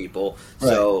short people. Right.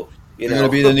 So you're going to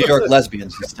be the New York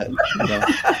Lesbians instead.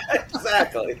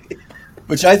 Exactly.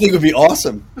 Which I think would be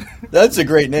awesome. That's a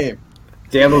great name.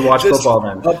 Dan would watch football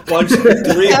then. A bunch of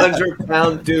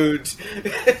 300-pound dudes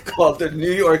called the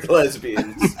New York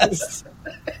Lesbians.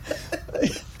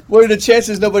 What are the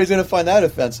chances nobody's going to find that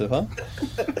offensive, huh?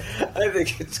 I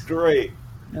think it's great.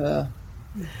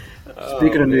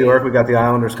 Speaking of New York, we got the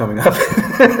Islanders coming up.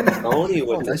 Tony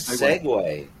with the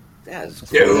segue. That's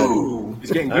cool.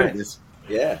 He's getting good at this.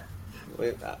 Yeah.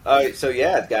 All right, so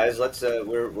guys, let's.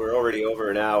 We're already over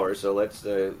an hour, so let's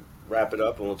wrap it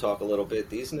up, and we'll talk a little bit.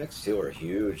 These next two are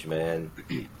huge, man.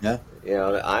 Yeah.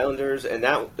 The Islanders, and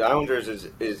the Islanders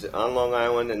is on Long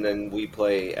Island, and then we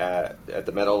play at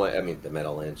the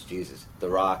Meadowlands. Jesus, the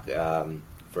Rock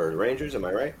for the Rangers. Am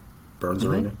I right? Burns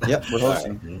Arena. Yep, we're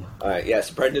hosting. All right,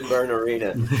 yes, Brendan Byrne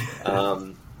Arena.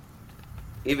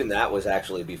 Even that was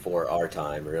actually before our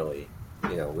time, really.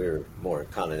 We were more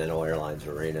Continental Airlines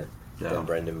Arena than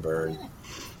Brendan Byrne.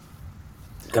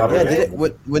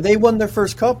 When they won their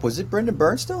first cup, was it Brendan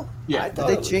Byrne still? Yeah. Did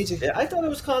they change it? I thought it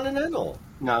was Continental.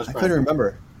 No, it was I couldn't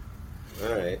remember.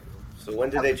 All right. So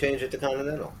when did they change it to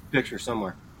Continental? Picture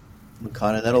somewhere. When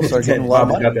Continental started getting a lot of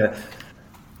money.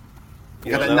 You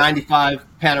got that 95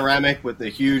 panoramic with the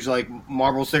huge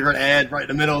marble cigarette ad right in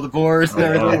the middle of the boards and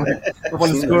everything up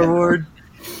on the scoreboard.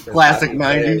 Classic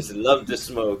 90s. Love to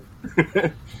smoke.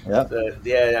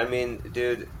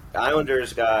 Dude,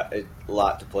 Islanders got a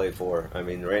lot to play for. I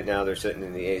mean, right now they're sitting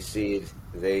in the 8th seed.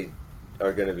 They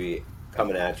are going to be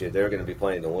coming at you. They're going to be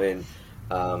playing to win.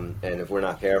 And if we're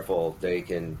not careful, they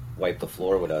can wipe the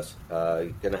floor with us.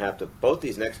 You're going to have to, both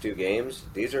these next two games,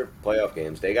 these are playoff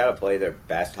games. They got to play their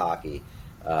best hockey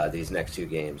these next two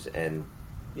games and,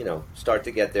 start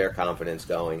to get their confidence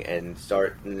going and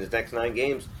start in the next 9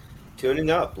 games tuning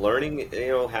up, learning,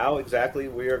 how exactly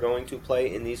we are going to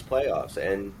play in these playoffs.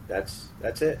 And that's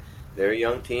it. They're a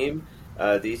young team.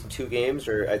 These 2 games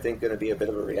are, I think, going to be a bit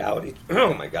of a reality.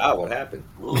 Oh my God, what happened?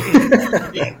 You've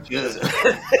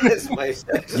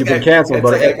been canceled,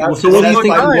 but so what do you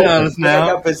think on us now? I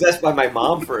got possessed by my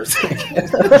mom for a second.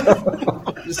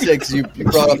 Just because you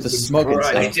brought up the smoking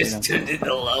stuff. I just tuned in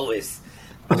the lowest.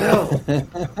 No.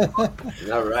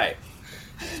 All right.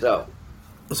 So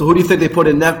who do you think they put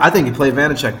in net? I think you play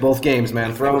Vanacek both games,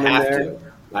 man. Throw him in there.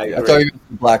 I thought you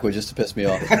were Blackwood just to piss me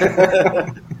off.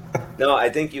 No, I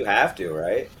think you have to,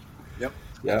 right? Yep.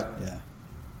 Yeah.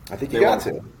 I think you got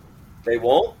to. They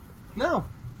won't? No.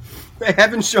 They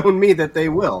haven't shown me that they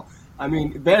will. I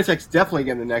mean, Vanacek's definitely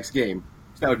getting the next game.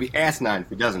 So that would be asinine if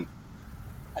he doesn't.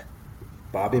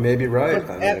 Bobby may be right.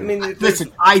 I mean,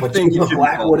 Listen, I but think you it put should be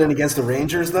Blackwood both. in against the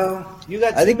Rangers, though. you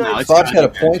got. I think two No, nights- it's Bob's got a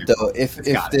gotta be point better. though. If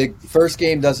gotta the first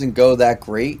game doesn't go that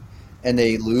great and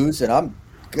they lose, and I'm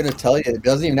gonna tell you, it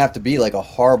doesn't even have to be like a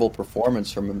horrible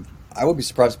performance from him. I would be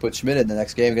surprised to put Schmidt in the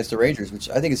next game against the Rangers, which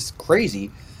I think is crazy.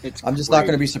 I'm just not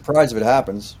going to be surprised if it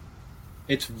happens.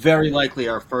 It's very likely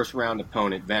our first round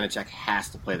opponent, Vanacek, has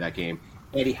to play that game.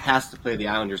 Eddie has to play the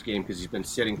Islanders game because he's been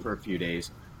sitting for a few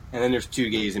days. And then there's 2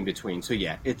 days in between. So,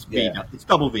 yeah, it's V. Yeah. It's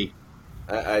double V.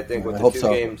 I think with I the hope two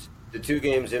so. games, the 2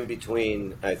 games in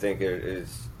between, I think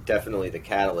is definitely the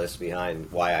catalyst behind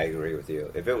why I agree with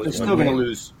you. If it They're was still one going to game-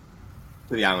 lose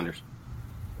to the Islanders.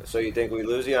 so you think we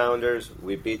lose the Islanders,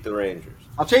 we beat the Rangers?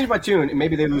 I'll change my tune, and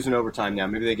maybe they lose in overtime now.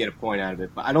 Maybe they get a point out of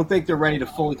it. But I don't think they're ready to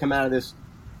fully come out of this,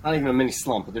 not even a mini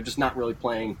slump, but they're just not really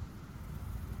playing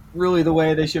really the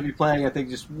way they should be playing. I think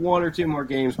just 1 or 2 more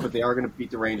games, but they are going to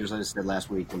beat the Rangers, as I said last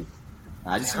week. And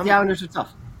I just think the Islanders are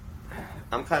tough.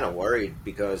 I'm kind of worried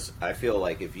because I feel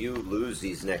like if you lose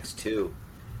these next 2,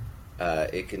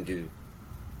 it can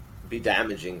be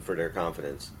damaging for their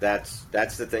confidence. That's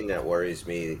the thing that worries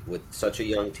me with such a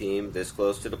young team this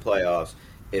close to the playoffs.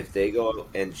 If they go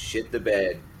and shit the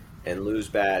bed and lose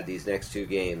bad these next 2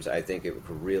 games, I think it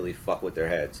could really fuck with their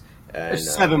heads. And,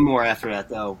 There's 7 more after that,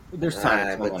 though. There's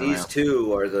time. to but turn these around.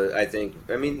 2 are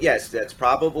I mean, yes, that's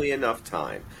probably enough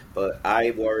time, but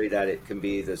I worry that it can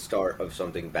be the start of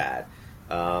something bad.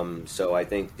 So I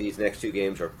think these next 2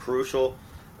 games are crucial.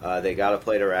 They got to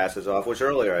play their asses off, which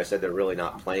earlier I said they're really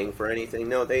not playing for anything.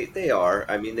 No, they are.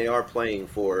 I mean, they are playing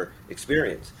for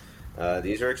experience.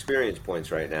 These are experience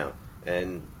points right now.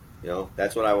 And,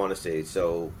 that's what I want to see.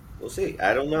 So we'll see.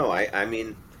 I don't know. I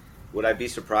mean, would I be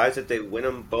surprised if they win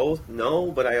them both?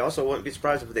 No, but I also wouldn't be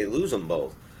surprised if they lose them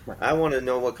both. Right. I want to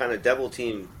know what kind of devil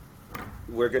team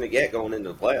we're going to get going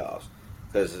into the playoffs.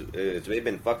 Because they've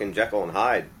been fucking Jekyll and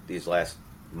Hyde these last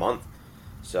month.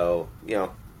 So,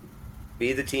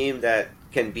 be the team that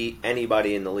can beat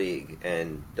anybody in the league,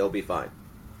 and they'll be fine.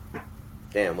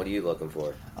 Dan, what are you looking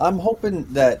for? I'm hoping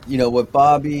that what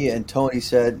Bobby and Tony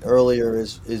said earlier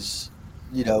is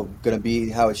going to be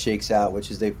how it shakes out,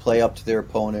 which is they play up to their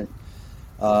opponent.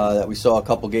 That we saw a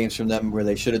couple games from them where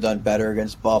they should have done better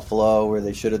against Buffalo, where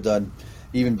they should have done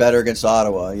even better against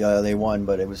Ottawa. Yeah, they won,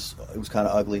 but it was kind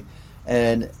of ugly.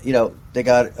 And they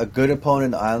got a good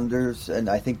opponent, the Islanders, and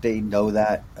I think they know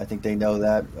that.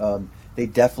 They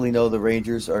definitely know the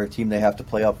Rangers are a team they have to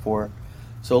play up for.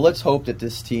 So let's hope that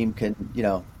this team can,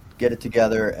 get it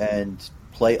together and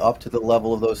play up to the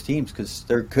level of those teams, because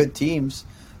they're good teams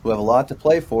who have a lot to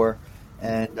play for,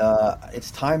 and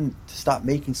it's time to stop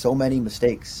making so many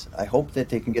mistakes. I hope that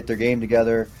they can get their game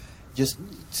together, just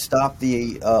stop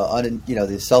the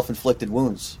the self-inflicted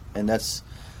wounds, and that's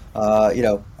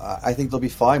I think they'll be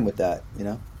fine with that.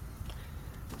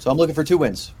 So I'm looking for 2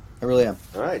 wins. I really am.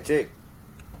 All right, Jake.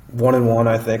 1-1,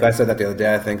 I think. I said that the other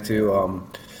day, I think, too.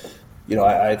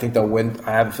 I think they'll win.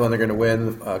 I have a feeling they're going to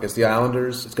win against the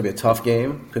Islanders. It's going to be a tough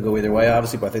game. Could go either way,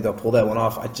 obviously, but I think they'll pull that one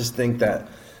off. I just think that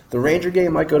the Ranger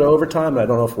game might go to overtime, but I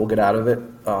don't know if we'll get out of it.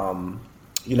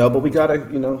 But we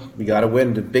gotta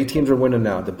win. The big teams are winning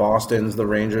now. The Bostons, the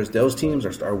Rangers, those teams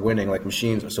are winning like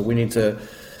machines. So we need to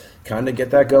kind of get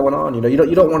that going on. You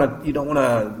don't want to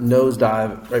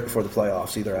nosedive right before the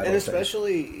playoffs either. And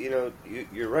especially,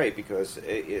 you're right, because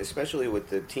especially with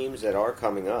the teams that are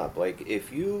coming up, like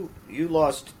if you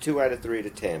lost 2 out of 3 to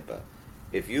Tampa,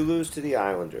 if you lose to the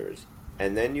Islanders,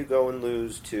 and then you go and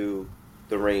lose to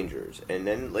the Rangers, and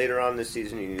then later on this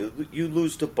season you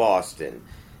lose to Boston,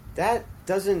 that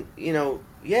doesn't,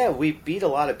 we beat a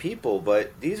lot of people,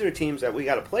 but these are teams that we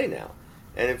got to play now,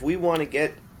 and if we want to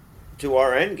get to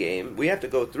our end game, we have to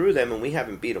go through them, and we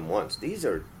haven't beat them once. These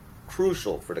are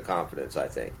crucial for the confidence, I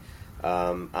think.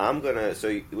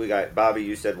 So we got Bobby,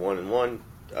 you said 1-1,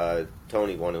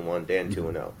 Tony 1-1, Dan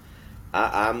 2-0.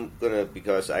 I'm gonna,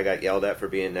 because I got yelled at for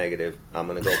being negative, I'm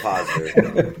gonna go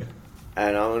positive.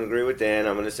 And I'm gonna agree with Dan.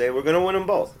 I'm gonna say we're gonna win them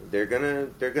both. They're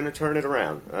gonna turn it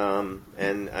around.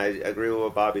 And I agree with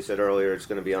what Bobby said earlier. It's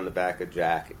gonna be on the back of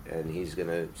Jack, and he's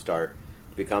gonna start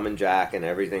becoming Jack, and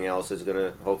everything else is going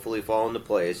to hopefully fall into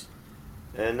place.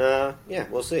 And,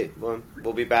 we'll see.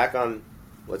 We'll be back on...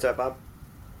 What's that, Bob?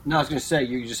 No, I was going to say,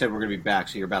 you just said we're going to be back,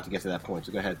 so you're about to get to that point,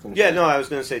 so go ahead. Yeah, no, I was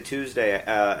going to say Tuesday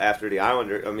after the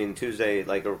Islander... Tuesday,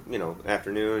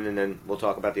 afternoon, and then we'll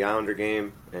talk about the Islander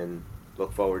game and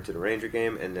look forward to the Ranger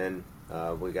game, and then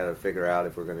we got to figure out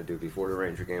if we're going to do before the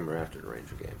Ranger game or after the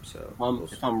Ranger game. So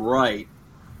if I'm right,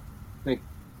 I think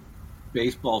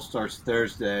baseball starts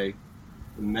Thursday.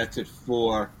 The Mets at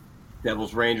 4,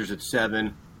 Devils Rangers at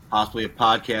 7, possibly a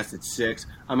podcast at 6.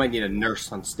 I might need a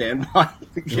nurse on standby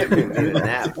to get me Need a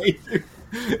nap.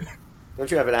 Don't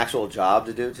you have an actual job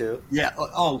to do too? Yeah.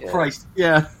 Oh, Yeah. Christ.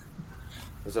 Yeah.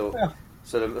 So, Yeah.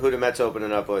 who the Mets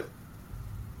opening up with?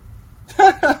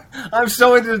 I'm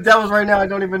so into the Devils right now. I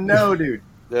don't even know, dude.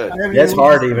 Good. I haven't Yeah, it's even-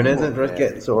 hard even, isn't it? Yeah.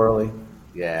 Getting so early.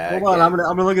 Yeah. Hold on. I'm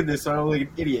gonna look at this so I don't look like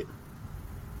an idiot.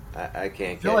 I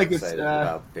can't feel get like it's, excited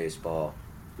about baseball.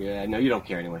 Yeah. No, you don't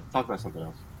care anyway. Talk about something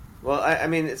else. Well, I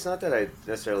mean, it's not that I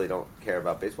necessarily don't care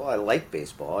about baseball. I like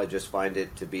baseball. I just find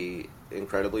it to be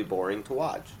incredibly boring to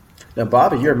watch. Now,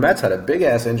 Bobby, your Mets had a big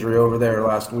ass injury over there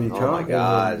last week. Oh huh? my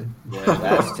God,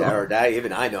 that's terrible.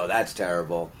 Even I know that's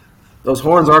terrible. Those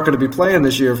Horns aren't going to be playing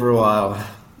this year for a while.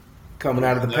 Coming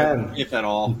out of the pen. If at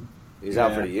all. He's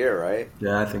out Yeah. for the year, right?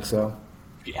 Yeah, I think so.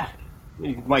 Yeah.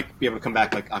 You might be able to come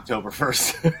back like October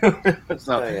 1st.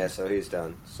 So, Oh yeah, so he's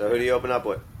done. So who do you open up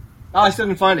with? I still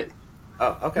didn't find it.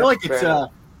 Oh, okay. I feel like Fair it's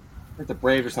enough. like the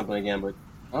Braves or something again, but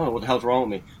I don't know what the hell's wrong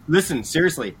with me. Listen,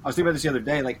 seriously, I was thinking about this the other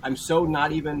day. Like, I'm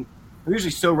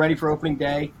usually so ready for opening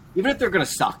day, even if they're going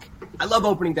to suck. I love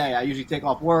opening day. I usually take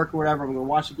off work or whatever. I'm going to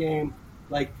watch a game.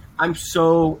 Like, I'm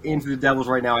so into the Devils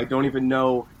right now. I don't even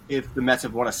know if the Mets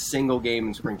have won a single game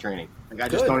in spring training. Like, I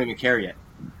just Good. don't even care yet.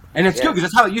 And it's Yeah. good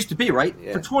because that's how it used to be, right?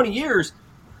 Yeah. For 20 years,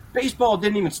 baseball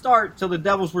didn't even start till the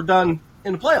Devils were done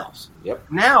in the playoffs. Yep.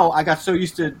 Now I got so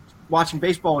used to watching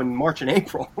baseball in March and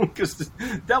April because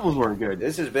the Devils weren't good.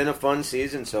 This has been a fun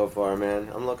season so far, man.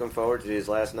 I'm looking forward to these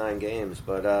last 9 games.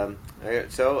 But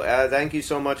thank you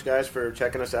so much, guys, for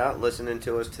checking us out, listening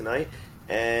to us tonight.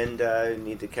 And you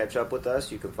need to catch up with us.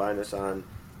 You can find us on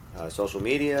social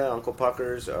media, Uncle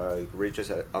Puckers. You can reach us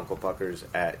at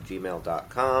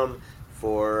unclepuckers@gmail.com.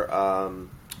 For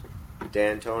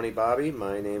Dan, Tony, Bobby,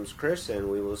 my name's Chris, and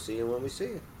we will see you when we see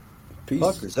you. Peace.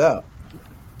 Fuckers out.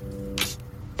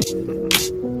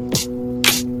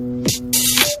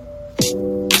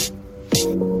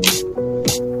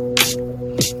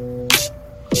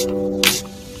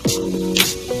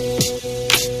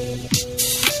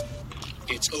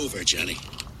 It's over, Johnny.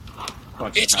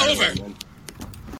 Fuck, It's I don't over. know, man.